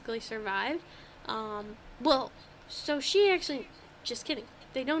to basically survive. So she actually, just kidding.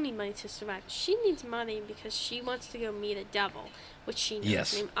 They don't need money to survive. She needs money because she wants to go meet a devil, which she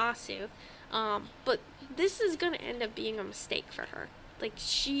knows named Asu. But this is going to end up being a mistake for her.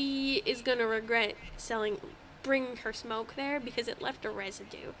 She is going to regret bringing her smoke there because it left a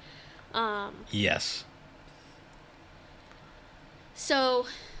residue. Yes. So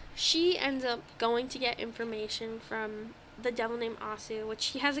she ends up going to get information from the devil named Asu, which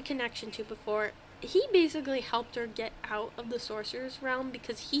he has a connection to before. He basically helped her get out of the sorcerer's realm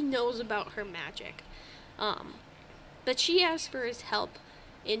because he knows about her magic. But she asked for his help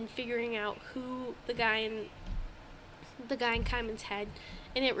in figuring out who the guy in Kaiman's head,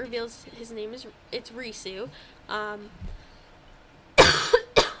 and it reveals his name is Risu. I'm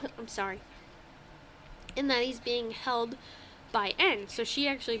sorry. And that he's being held by En. So she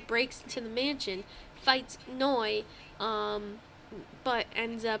actually breaks into the mansion, fights Noi, but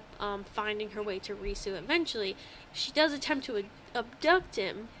ends up finding her way to Risu eventually. She does attempt to abduct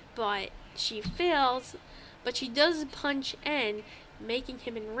him, but she fails. but she does punch N, making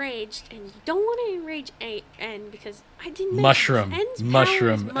him enraged, and you don't want to enrage N because I didn't know Mushroom. N's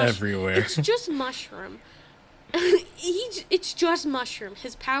Mushroom everywhere. It's just mushroom. It's just mushroom.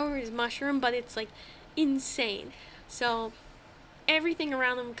 His power is mushroom, but it's like insane. So everything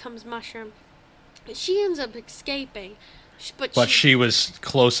around him becomes mushroom. She ends up escaping, but she was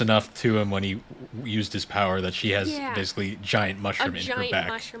close enough to him when he used his power that she has Yeah. basically giant mushroom in her back. A giant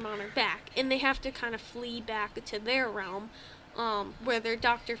mushroom on her back, and they have to kind of flee back to their realm, where their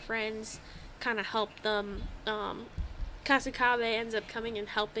doctor friends kind of help them. Kasakabe ends up coming and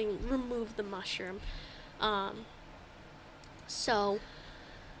helping remove the mushroom.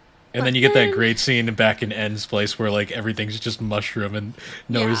 And then you get that great scene back in N's place where like everything's just mushroom and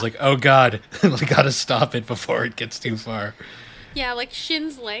Noe's like, oh god, I gotta stop it before it gets too far. Yeah, like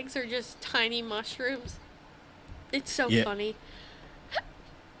Shin's legs are just tiny mushrooms. It's so funny.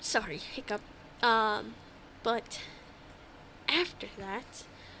 Sorry, hiccup. But after that,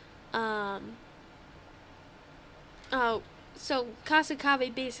 so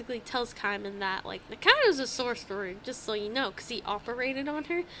Kasakabe basically tells Kaiman that, like, Nakado's a sorcerer, just so you know, because he operated on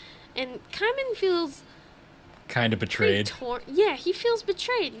her. And Kaiman feels kind of betrayed. Yeah, he feels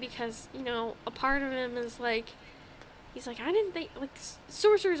betrayed because, you know, a part of him is like, he's like, I didn't think, like,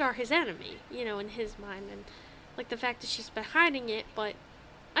 sorcerers are his enemy, you know, in his mind. And, like, the fact that she's been hiding it, but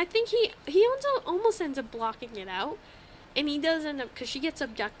I think he almost ends up blocking it out. And he does end up, because she gets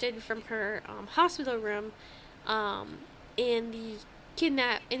abducted from her hospital room, and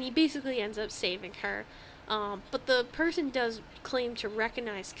he basically ends up saving her. But the person does claim to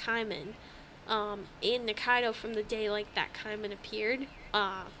recognize Kaiman in Nikaido from the day like that Kaiman appeared.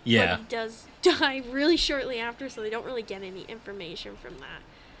 But he does die really shortly after, so they don't really get any information from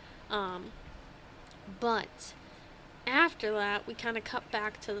that. But after that, we kind of cut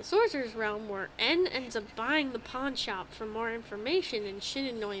back to the Sorcerer's Realm, where N ends up buying the pawn shop for more information, and Shin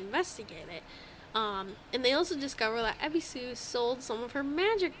and Noi investigate it. And they also discover that Ebisu sold some of her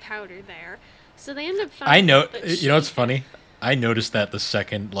magic powder there. So they end up finding you know what's funny? I noticed that the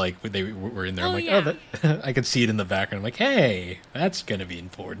second, like, they were in there. I'm like, oh, that, I could see it in the background. I'm like, hey, that's going to be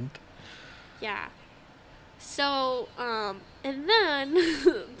important. Yeah. So, and then,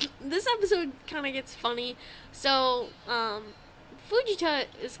 this episode kind of gets funny. So, Fujita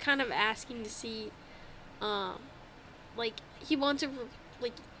is kind of asking to see, like, he wants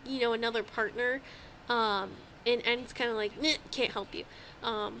another partner, and N's kind of like, nah, can't help you.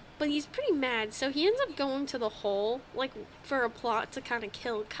 But he's pretty mad, so he ends up going to the hole, like, for a plot to kind of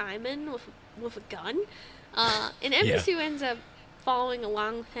kill Kaiman with a gun. And Ebisu ends up following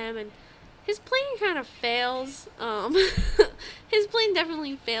along with him, and his plan kind of fails. His plan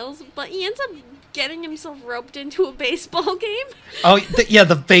definitely fails, but he ends up getting himself roped into a baseball game. Oh,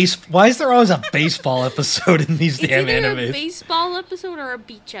 the base. Why is there always a baseball episode in these damn animes? It's either a baseball episode or a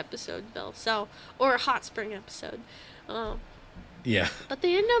beach episode, Bill. Or a hot spring episode. Yeah. But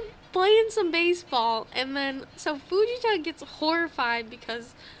they end up playing some baseball, and then Fujita gets horrified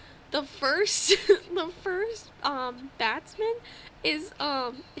because the first batsman is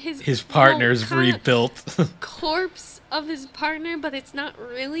his partner's rebuilt corpse of his partner, but it's not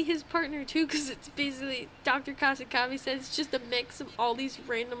really his partner too, because it's basically, Dr. Kasakabe said it's just a mix of all these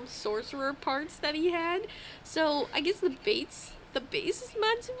random sorcerer parts that he had. So I guess the base is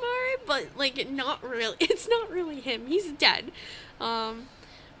Matsumare, but like not really. It's not really him. He's dead.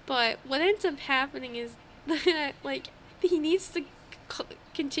 But what ends up happening is that like he needs to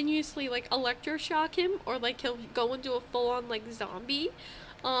continuously like electroshock him, or like he'll go into a full-on like zombie.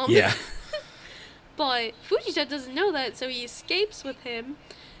 Yeah. But Fujita doesn't know that, so he escapes with him,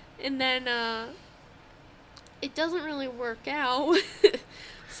 and then it doesn't really work out.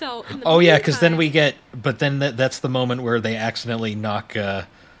 So because then we get, but then that's the moment where they accidentally knock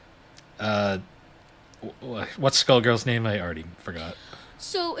what's Skullgirl's name? I already forgot.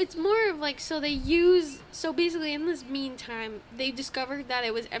 So it's more of like, so basically in this meantime, they discovered that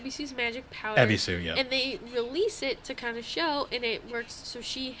it was Ebisu's magic powder. Ebisu, yeah. And they release it to kind of show, and it works, so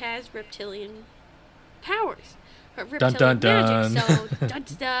she has reptilian powers. Her reptilian magic, so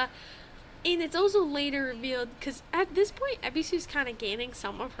da-da-da. And it's also later revealed, because at this point, Ebisu's kind of gaining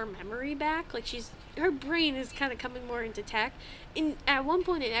some of her memory back. Like, her brain is kind of coming more into tech. And at one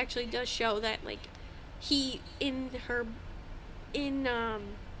point, it actually does show that, like,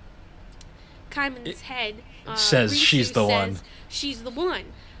 Kaiman's head says she's the one. She's the one.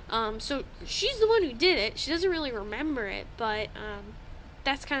 So she's the one who did it. She doesn't really remember it, but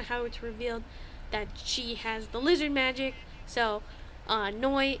that's kind of how it's revealed that she has the lizard magic. So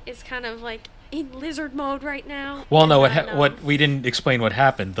Noi is kind of like in lizard mode right now. Well, no, what we didn't explain what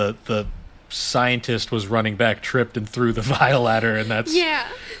happened. The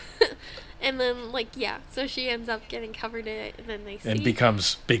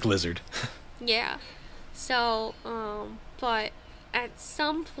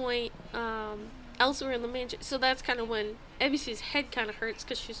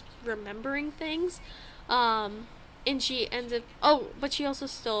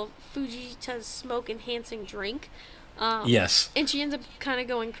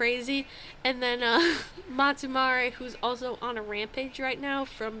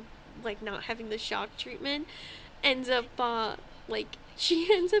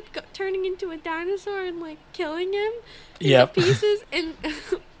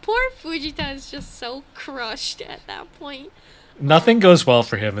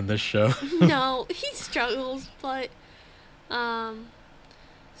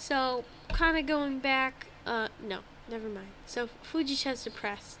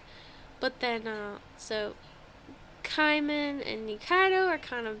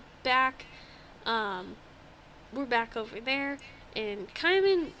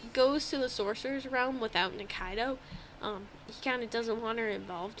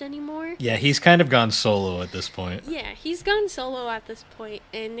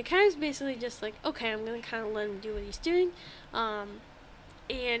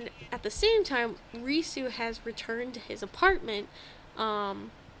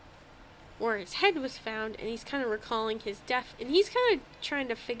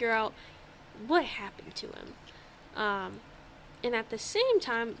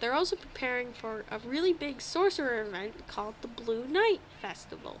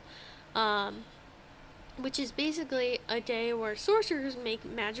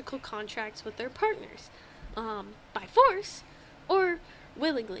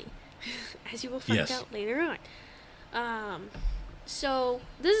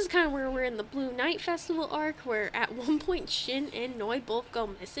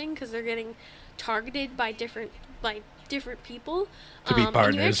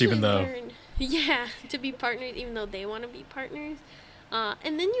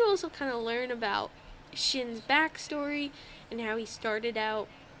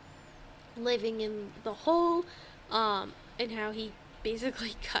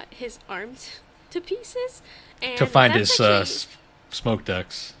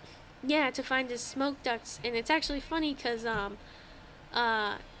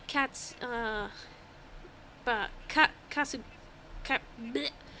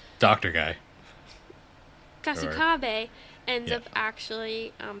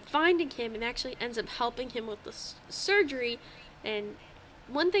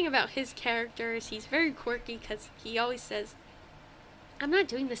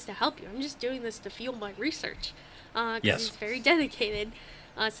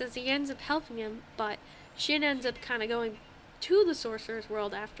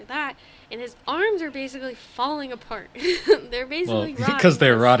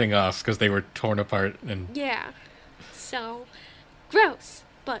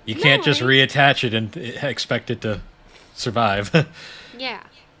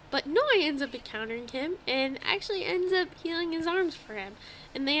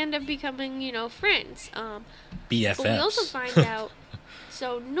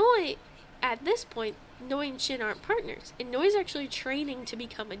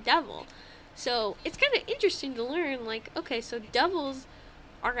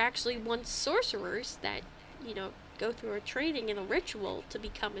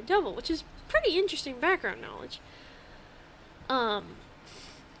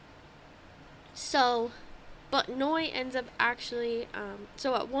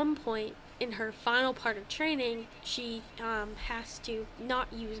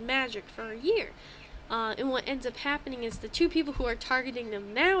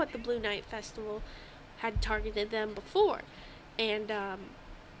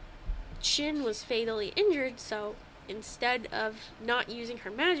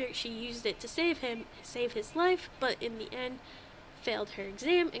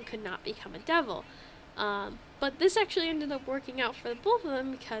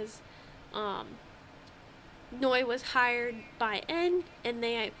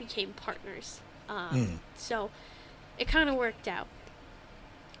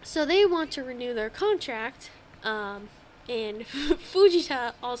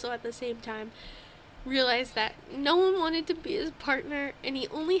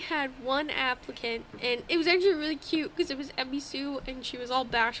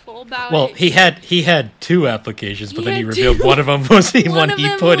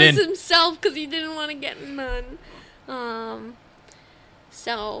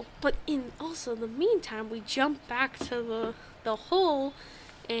So, but in also the meantime, we jump back to the hole,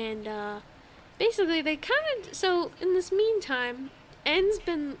 and basically they kind of, so in this meantime, N's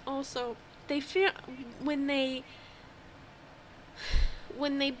been also, they found when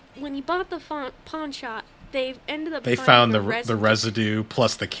he bought the pawn shop, they ended up They found the residue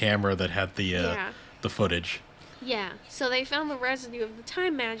plus the camera that had the footage. Yeah, so they found the residue of the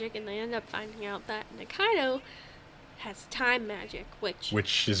time magic, and they end up finding out that Nikaido has time magic,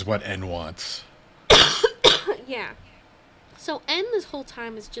 which is what N wants. Yeah. So N this whole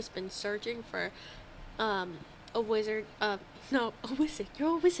time has just been searching for a wizard. No, a wizard.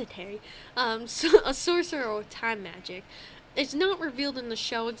 You're a wizard, Harry. So a sorcerer with time magic. It's not revealed in the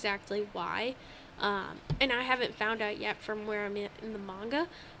show exactly why, and I haven't found out yet from where I'm at in the manga.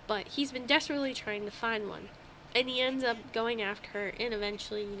 But he's been desperately trying to find one, and he ends up going after her, and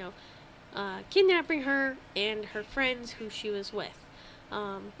eventually, kidnapping her and her friends who she was with.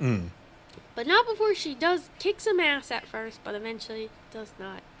 But not before she does kick some ass at first, but eventually does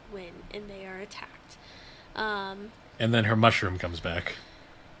not win, and they are attacked. And then her mushroom comes back.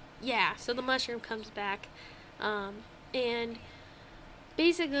 Yeah, so the mushroom comes back. And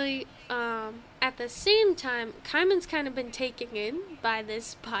basically, at the same time, Kaiman's kind of been taken in by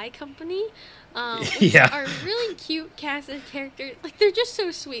this pie company. Which are really cute casted characters. Like, they're just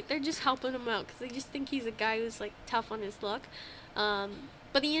so sweet. They're just helping him out because they just think he's a guy who's, like, tough on his luck.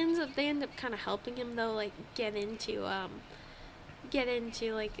 But they end up kind of helping him, though, like, get into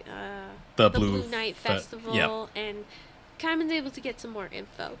the Blue Night Festival. And Kaiman's able to get some more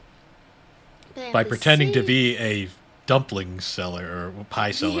info. By pretending to be a dumpling seller or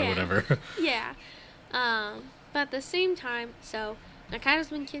pie seller or whatever. Yeah. But at the same time, so Nikaido's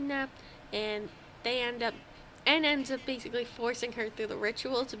been kidnapped, and ends up basically forcing her through the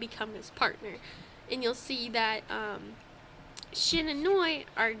ritual to become his partner. And you'll see that Shin and Noi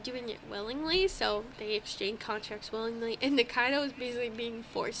are doing it willingly, so they exchange contracts willingly, and Nikaido is basically being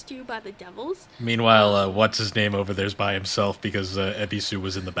forced to by the devils. Meanwhile, what's his name over there's by himself because Ebisu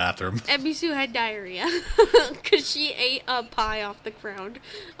was in the bathroom. Ebisu had diarrhea because she ate a pie off the ground.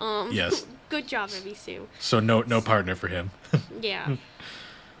 Yes. Good job, Ebisu. So no partner for him. Yeah.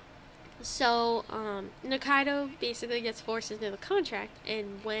 So Nikaido basically gets forced into the contract,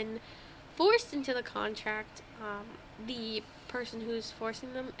 and when forced into the contract, the person who's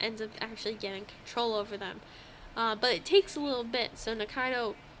forcing them ends up actually getting control over them. But it takes a little bit, so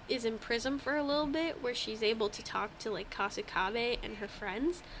Nikaido is in prison for a little bit, where she's able to talk to, like, Kasukabe and her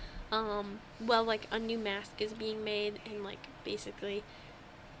friends, while, like, a new mask is being made, and, like, basically,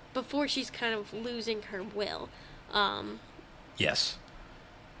 before she's kind of losing her will. Yes.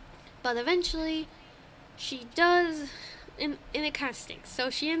 But eventually, she does, and it kind of stinks, so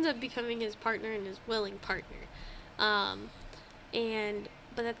she ends up becoming his partner and his willing partner.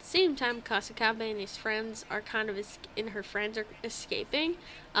 But at the same time, Kasukabe and his friends are kind of, her friends are escaping,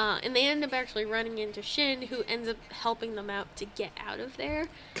 and they end up actually running into Shin, who ends up helping them out to get out of there.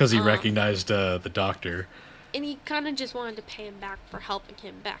 Because he recognized the doctor. And he kind of just wanted to pay him back for helping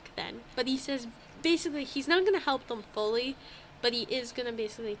him back then. But he says, basically, he's not going to help them fully, but he is going to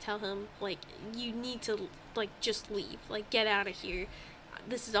basically tell him, like, you need to, like, just leave. Like, get out of here.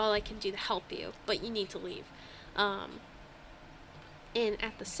 This is all I can do to help you, but you need to leave. And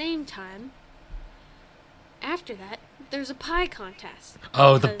at the same time, after that, there's a pie contest.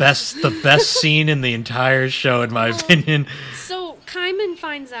 Oh, the best scene in the entire show, in my opinion. So Kaiman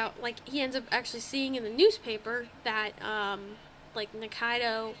finds out, like, he ends up actually seeing in the newspaper that, like,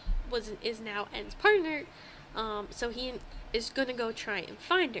 Nikaido is now En's partner. So he is gonna go try and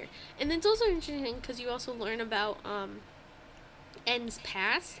find her. And it's also interesting because you also learn about En's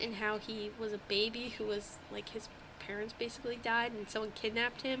past and how he was a baby who was, like, his parents basically died and someone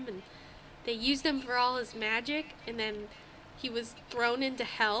kidnapped him, and they used him for all his magic, and then he was thrown into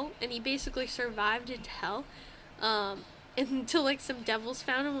hell, and he basically survived into hell, until, like, some devils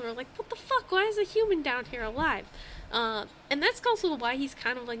found him and were like, what the fuck, why is a human down here alive? And that's also why he's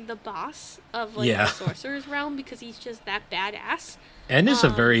kind of, like, the boss of, like, the sorcerer's realm, because he's just that badass. And is a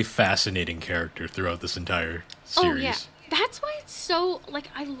very fascinating character throughout this entire series. Oh, yeah. That's why it's so, like,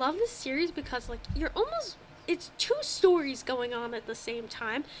 I love this series because, like, it's two stories going on at the same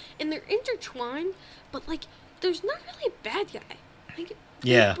time, and they're intertwined, but, like, there's not really a bad guy. Like,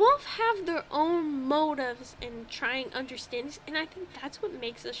 they both have their own motives and trying understandings, and I think that's what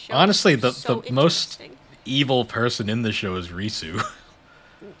makes the show honestly so the most evil person in the show is Risu.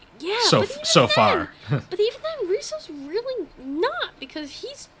 Yeah, so far. But even then, Risu's really not, because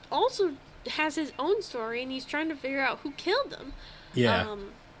he's also has his own story, and he's trying to figure out who killed him. Yeah.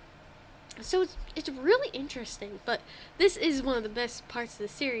 So it's really interesting, but this is one of the best parts of the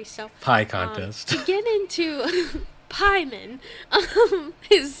series. So Pie contest. to get into Pieman,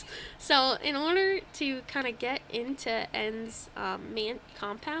 is so in order to kind of get into En's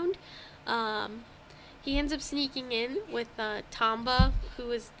compound, he ends up sneaking in with Tamba,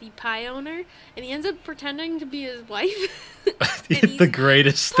 who is the pie owner, and he ends up pretending to be his wife. The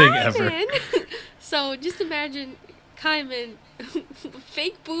greatest thing ever. So just imagine Kaiman,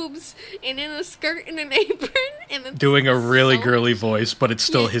 fake boobs, and in a skirt and an apron, and it's doing a really girly voice, but it's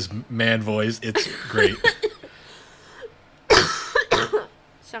still his man voice. It's great.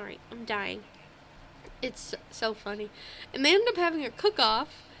 Sorry, I'm dying. It's so funny. And they end up having a cook-off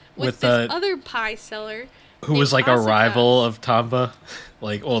with this other pie seller who was like Asuka. a rival of Tamba.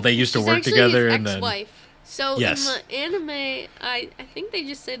 Like, well, they used to work together, his and then ex-wife. So yes. in the anime, I think they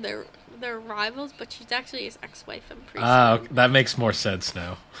just said they're rivals, but she's actually his ex-wife. I'm pretty sure. That makes more sense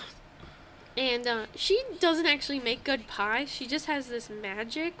now. And she doesn't actually make good pie. She just has this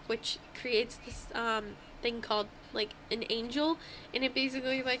magic, which creates this thing called like an angel, and it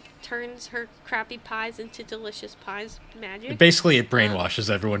basically like turns her crappy pies into delicious pies. Magic. Basically, it brainwashes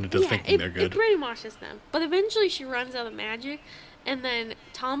everyone into thinking they're good. It brainwashes them. But eventually, she runs out of magic, and then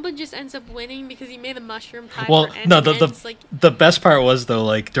Tamba just ends up winning because he made a mushroom pie. Well, for no, like, the best part was though,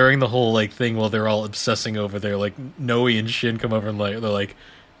 like during the whole like thing while they're all obsessing over there, like Noe and Shin come over and like they're like,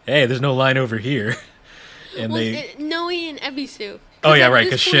 "Hey, there's no line over here," and Noe and Ebisu. Oh yeah, right,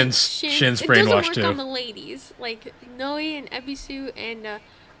 because Shin's brainwashed too. It doesn't work on the ladies, like Noe and Ebisu, and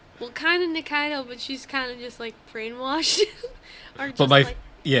well, kind of Nikaido, but she's kind of just like brainwashed. But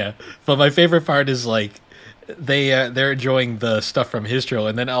my favorite part is like they're enjoying the stuff from his trail,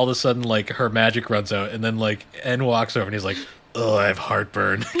 and then all of a sudden like her magic runs out, and then like En walks over and he's like, "Oh, I have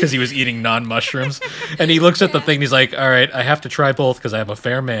heartburn," because he was eating non-mushrooms, and he looks at the thing and he's like, "All right, I have to try both because I'm a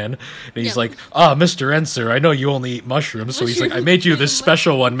fair man." And he's like, Mr. En, sir, I know you only eat mushrooms, so he's like, "I made you this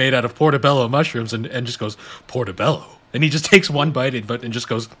special one made out of portobello mushrooms," and just goes, "Portobello?" And he just takes one bite and just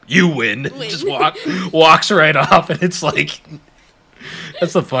goes, "You win." Just walks right off, and it's like,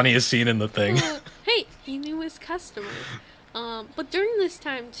 that's the funniest scene in the thing. Hey, he knew his customer. But during this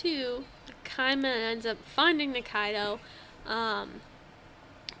time too, Kaima ends up finding Nikaido. But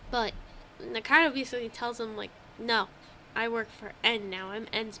Nikaido basically tells him, like, "No, I work for En now. I'm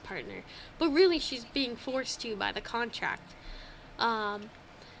En's partner." But really, she's being forced to by the contract. And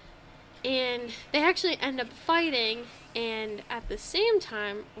they actually end up fighting, and at the same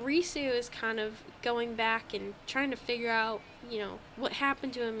time, Risu is kind of going back and trying to figure out, you know, what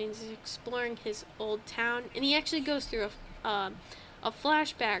happened to him, and he's exploring his old town. And he actually goes through a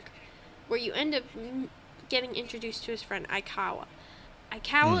flashback where you end up getting introduced to his friend Aikawa.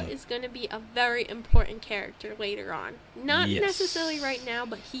 Aikawa is going to be a very important character later on. Not necessarily right now,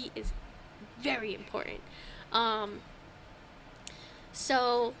 but he is very important. But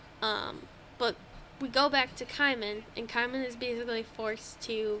we go back to Kaiman, and Kaiman is basically forced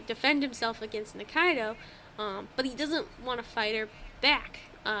to defend himself against Nikaido, but he doesn't want to fight her back.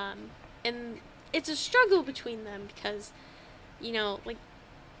 And it's a struggle between them because, you know, like,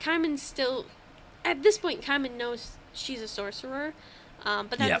 Kaiman still... At this point, Kaiman knows she's a sorcerer,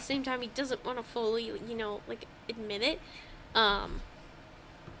 but at the same time, he doesn't want to fully, you know, like, admit it. And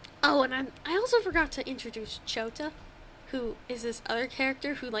I also forgot to introduce Chota, who is this other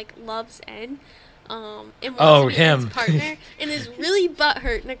character who, like, loves En, and wants to be En's partner, and is really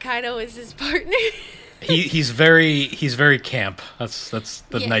butthurt Nikaido is his partner. He's very camp. That's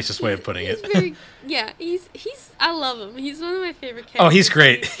the nicest way of putting it. He's I love him. He's one of my favorite characters. Oh, he's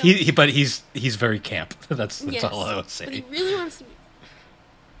great. But he's very camp. That's all I would say. But he really wants to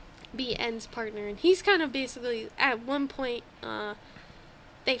be En's partner, and he's kind of basically at one point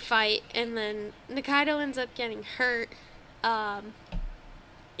they fight, and then Nikaido ends up getting hurt, well,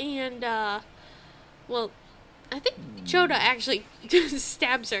 I think Chota actually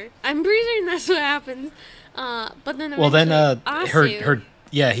stabs her. I'm pretty certain that's what happens. But then Asu,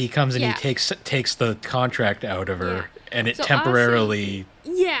 he comes and he takes the contract out of her, and it temporarily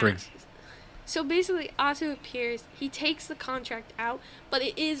brings. So basically, Asu appears. He takes the contract out, but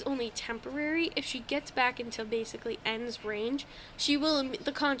it is only temporary. If she gets back into basically En's range,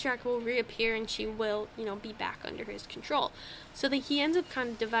 the contract will reappear, and she will, you know, be back under his control. So that he ends up kind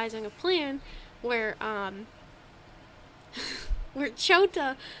of devising a plan where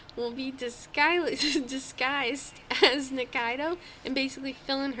Chota will be disguised as Nikaido and basically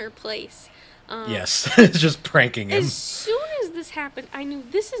fill in her place. It's just pranking him. As soon as this happened, I knew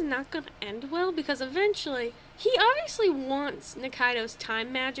this is not going to end well, because eventually, he obviously wants Nikaido's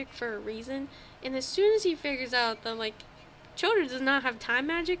time magic for a reason, and as soon as he figures out that, like, Chota does not have time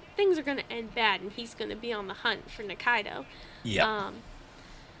magic, things are gonna end bad, and he's gonna be on the hunt for Nikaido. Yeah.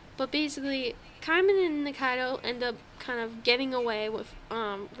 But basically, Kaiman and Nikaido end up kind of getting away with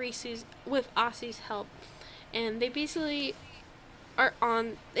with Oshi's help, and they basically are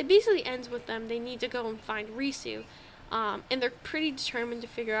on. It basically ends with them. They need to go and find Risu, and they're pretty determined to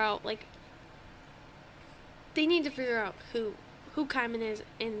figure out they need to figure out who Kaiman is,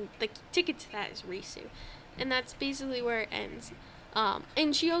 and the ticket to that is Risu, and that's basically where it ends.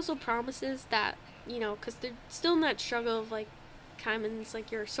 And she also promises that, because they're still in that struggle of Kaiman's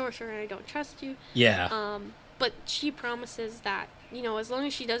you're a sorcerer and I don't trust you. Yeah. But she promises that, as long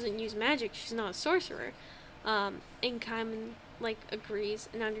as she doesn't use magic, she's not a sorcerer. And Kaiman agrees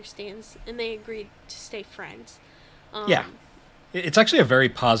and understands, and they agreed to stay friends. Yeah. It's actually a very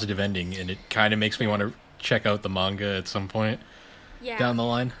positive ending, and it kind of makes me want to check out the manga at some point down the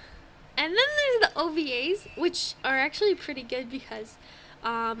line. And then there's the OVAs, which are actually pretty good because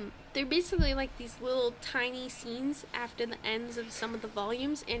they're basically these little tiny scenes after the ends of some of the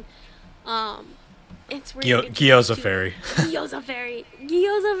volumes, and it's really Gyoza Fairy. Gyoza Fairy,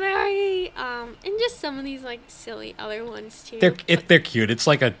 and just some of these silly other ones too. They're cute. It's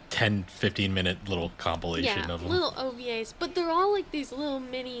like a 10-15 minute little compilation of them. Little OVAs, but they're all these little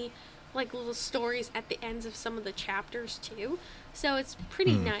mini little stories at the ends of some of the chapters too, so it's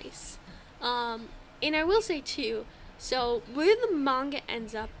pretty nice. And I will say too, so where the manga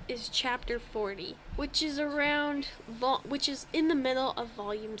ends up is chapter 40, which is which is in the middle of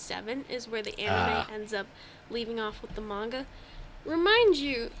volume 7, is where the anime ends up leaving off with the manga. Remind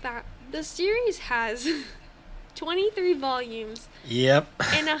you that the series has 23 volumes. Yep.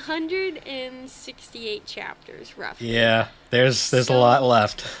 And 168 chapters, roughly. Yeah, there's a lot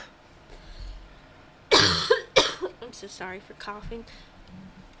left. I'm so sorry for coughing.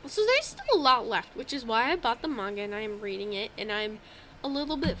 So there's still a lot left, which is why I bought the manga and I am reading it, and I'm a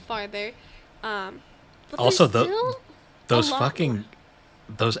little bit farther. But also, those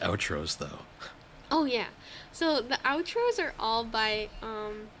outros though. Oh yeah, so the outros are all by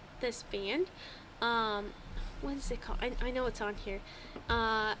this band. What is it called? I know it's on here.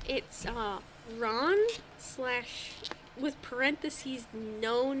 It's Ron / with parentheses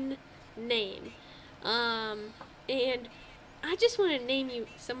known name. And I just want to name you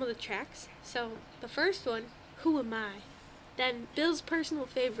some of the tracks. So the first one, Who Am I? Then Bill's personal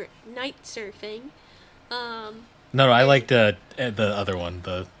favorite, Night Surfing. No, I liked the other one.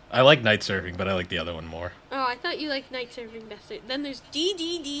 I like Night Surfing, but I like the other one more. Oh, I thought you liked Night Surfing best. Then there's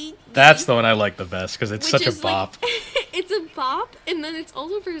DDD. That's the one I like the best because it's such a bop. It's a bop, and then it's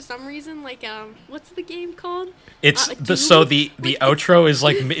also for some reason what's the game called? It's the outro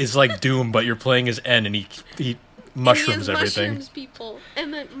is like Doom, but you're playing as N, and he mushrooms everything. Mushrooms people.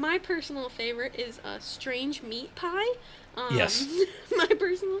 And then my personal favorite is Strange Meat Pie. Yes. My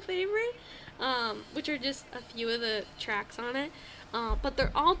personal favorite, which are just a few of the tracks on it. But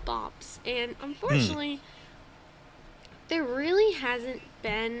they're all bops, and unfortunately, there really hasn't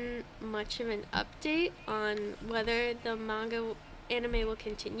been much of an update on whether the manga anime will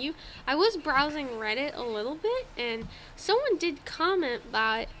continue. I was browsing Reddit a little bit, and someone did comment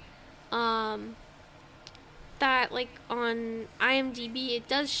that on IMDb it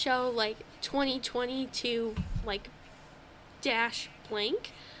does show 2020 to dash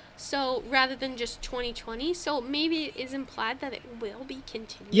blank. So rather than just 2020, so maybe it is implied that it will be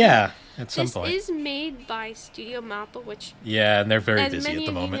continued. Yeah, at some point. This is made by Studio Mappa, which and they're very busy at the many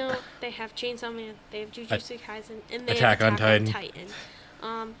of moment. you know, they have Chainsaw Man, they have Jujutsu Kaisen, and they Attack have on Titan.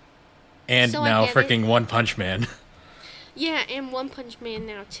 And so now freaking One Punch Man. Yeah, and One Punch Man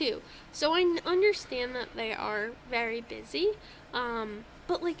now too. So I understand that they are very busy,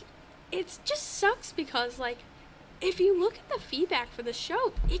 but it just sucks because if you look at the feedback for the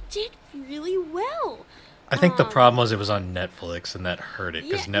show, it did really well. I think the problem was it was on Netflix, and that hurt it,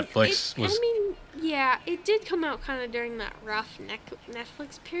 because Netflix was... it did come out kind of during that rough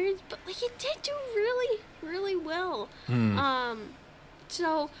Netflix period, but it did do really, really well.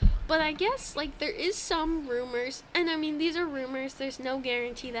 But I guess there is some rumors, and I mean these are rumors, there's no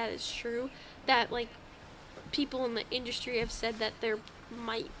guarantee that it's true, that people in the industry have said that there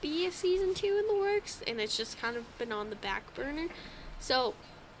might be a season 2 in the works, and it's just kind of been on the back burner. So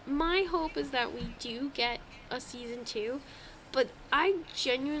my hope is that we do get a season 2, but I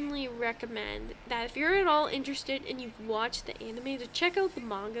genuinely recommend that if you're at all interested and you've watched the anime, to check out the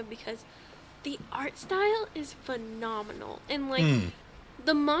manga, because the art style is phenomenal, and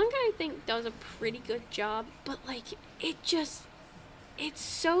the manga I think does a pretty good job, but it's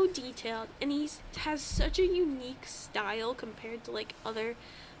so detailed, and he has such a unique style compared to other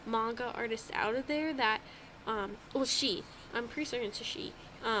manga artists out of there that Oshi, I'm pretty certain it's a she.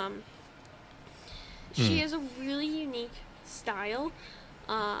 She has a really unique style.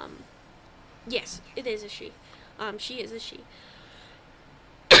 Yes, it is a she. She is a she.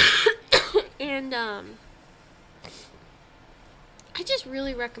 And, I just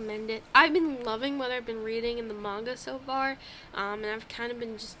really recommend it. I've been loving what I've been reading in the manga so far, and I've kind of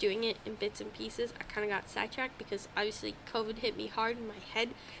been just doing it in bits and pieces. I kind of got sidetracked because obviously COVID hit me hard and my head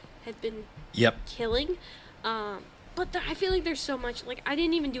had been killing. But I feel like there's so much, like, I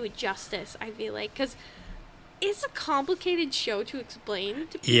didn't even do it justice, I feel like, because it's a complicated show to explain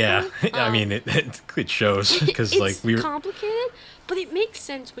to people. Yeah, I mean, it shows, because, like, it's complicated, but it makes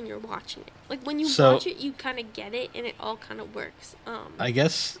sense when you're watching it. Like, when you watch it, you kind of get it, and it all kind of works. I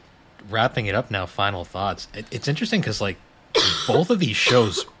guess, wrapping it up now, final thoughts. It's interesting, because, like, both of these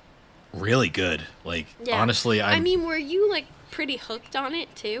shows really good. Like, honestly, I mean, were you, like, pretty hooked on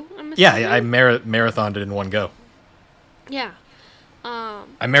it, too? Yeah, I marathoned it in one go. Yeah. I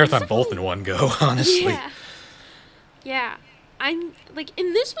marathoned both in one go, honestly. Yeah. I'm, like,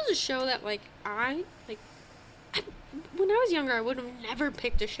 and this was a show that, like, when I was younger, I would have never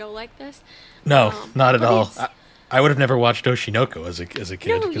picked a show like this. No, not at all. I would have never watched Oshinoko as a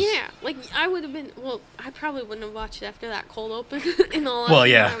kid. No, yeah. Like, I would have been, well, I probably wouldn't have watched it after that cold open in all well,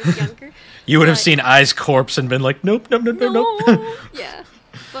 yeah. when I was younger. You would have seen Ai's corpse and been like, nope. Yeah.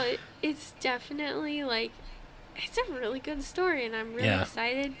 But it's definitely, like, it's a really good story, and I'm really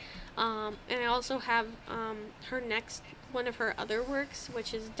excited. And I also have her next, one of her other works,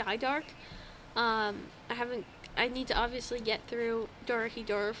 which is Die Dark. I need to obviously get through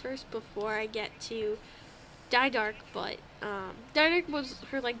Dorohedoro first before I get to Die Dark, but Die Dark was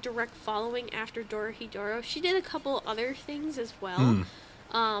her, like, direct following after Dorohedoro. She did a couple other things as well,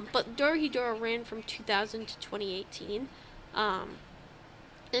 but Dorohedoro ran from 2000 to 2018, and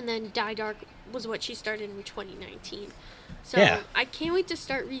then Die Dark was what she started in 2019. So I can't wait to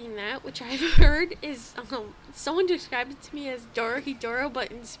start reading that, which I've heard is someone described it to me as Dorohedoro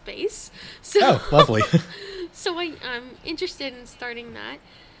but in space. So, oh, lovely. So I'm interested in starting that.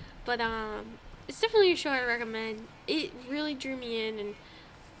 But it's definitely a show I recommend. It really drew me in, and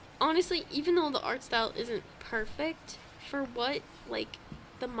honestly, even though the art style isn't perfect for what, like,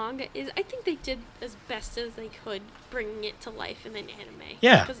 the manga is, I think they did as best as they could bringing it to life in an anime.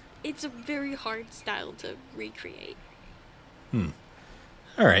 Yeah. Because it's a very hard style to recreate.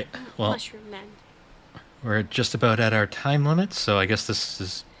 All right. Well, Mushroom Men. We're just about at our time limit, so I guess this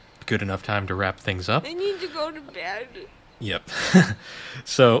is good enough time to wrap things up. I need to go to bed. Yep.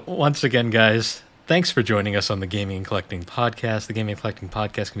 So, once again, guys, thanks for joining us on the Gaming and Collecting Podcast. The Gaming and Collecting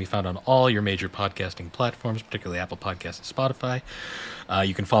Podcast can be found on all your major podcasting platforms, particularly Apple Podcasts and Spotify.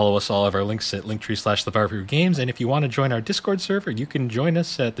 You can follow us all of our links at linktree/TheBarberWhoGames, and if you want to join our Discord server, you can join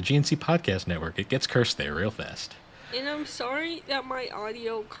us at the GNC Podcast Network. It gets cursed there real fast. And I'm sorry that my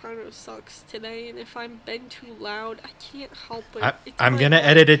audio kind of sucks today, and if I'm been too loud, I can't help it. I'm going to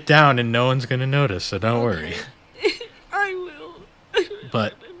edit it down, and no one's going to notice, so don't worry. I will.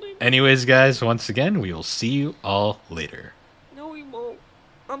 But anyways, guys, once again, we will see you all later. No, we won't.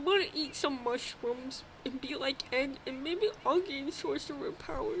 I'm going to eat some mushrooms and be like Ed, and maybe I'll gain sorcerer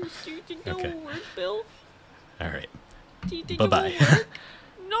powers. Do you think that will work, Bill? All right. Do you think Bye-bye. it will work?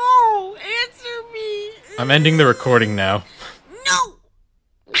 No! Answer me! I'm ending the recording now.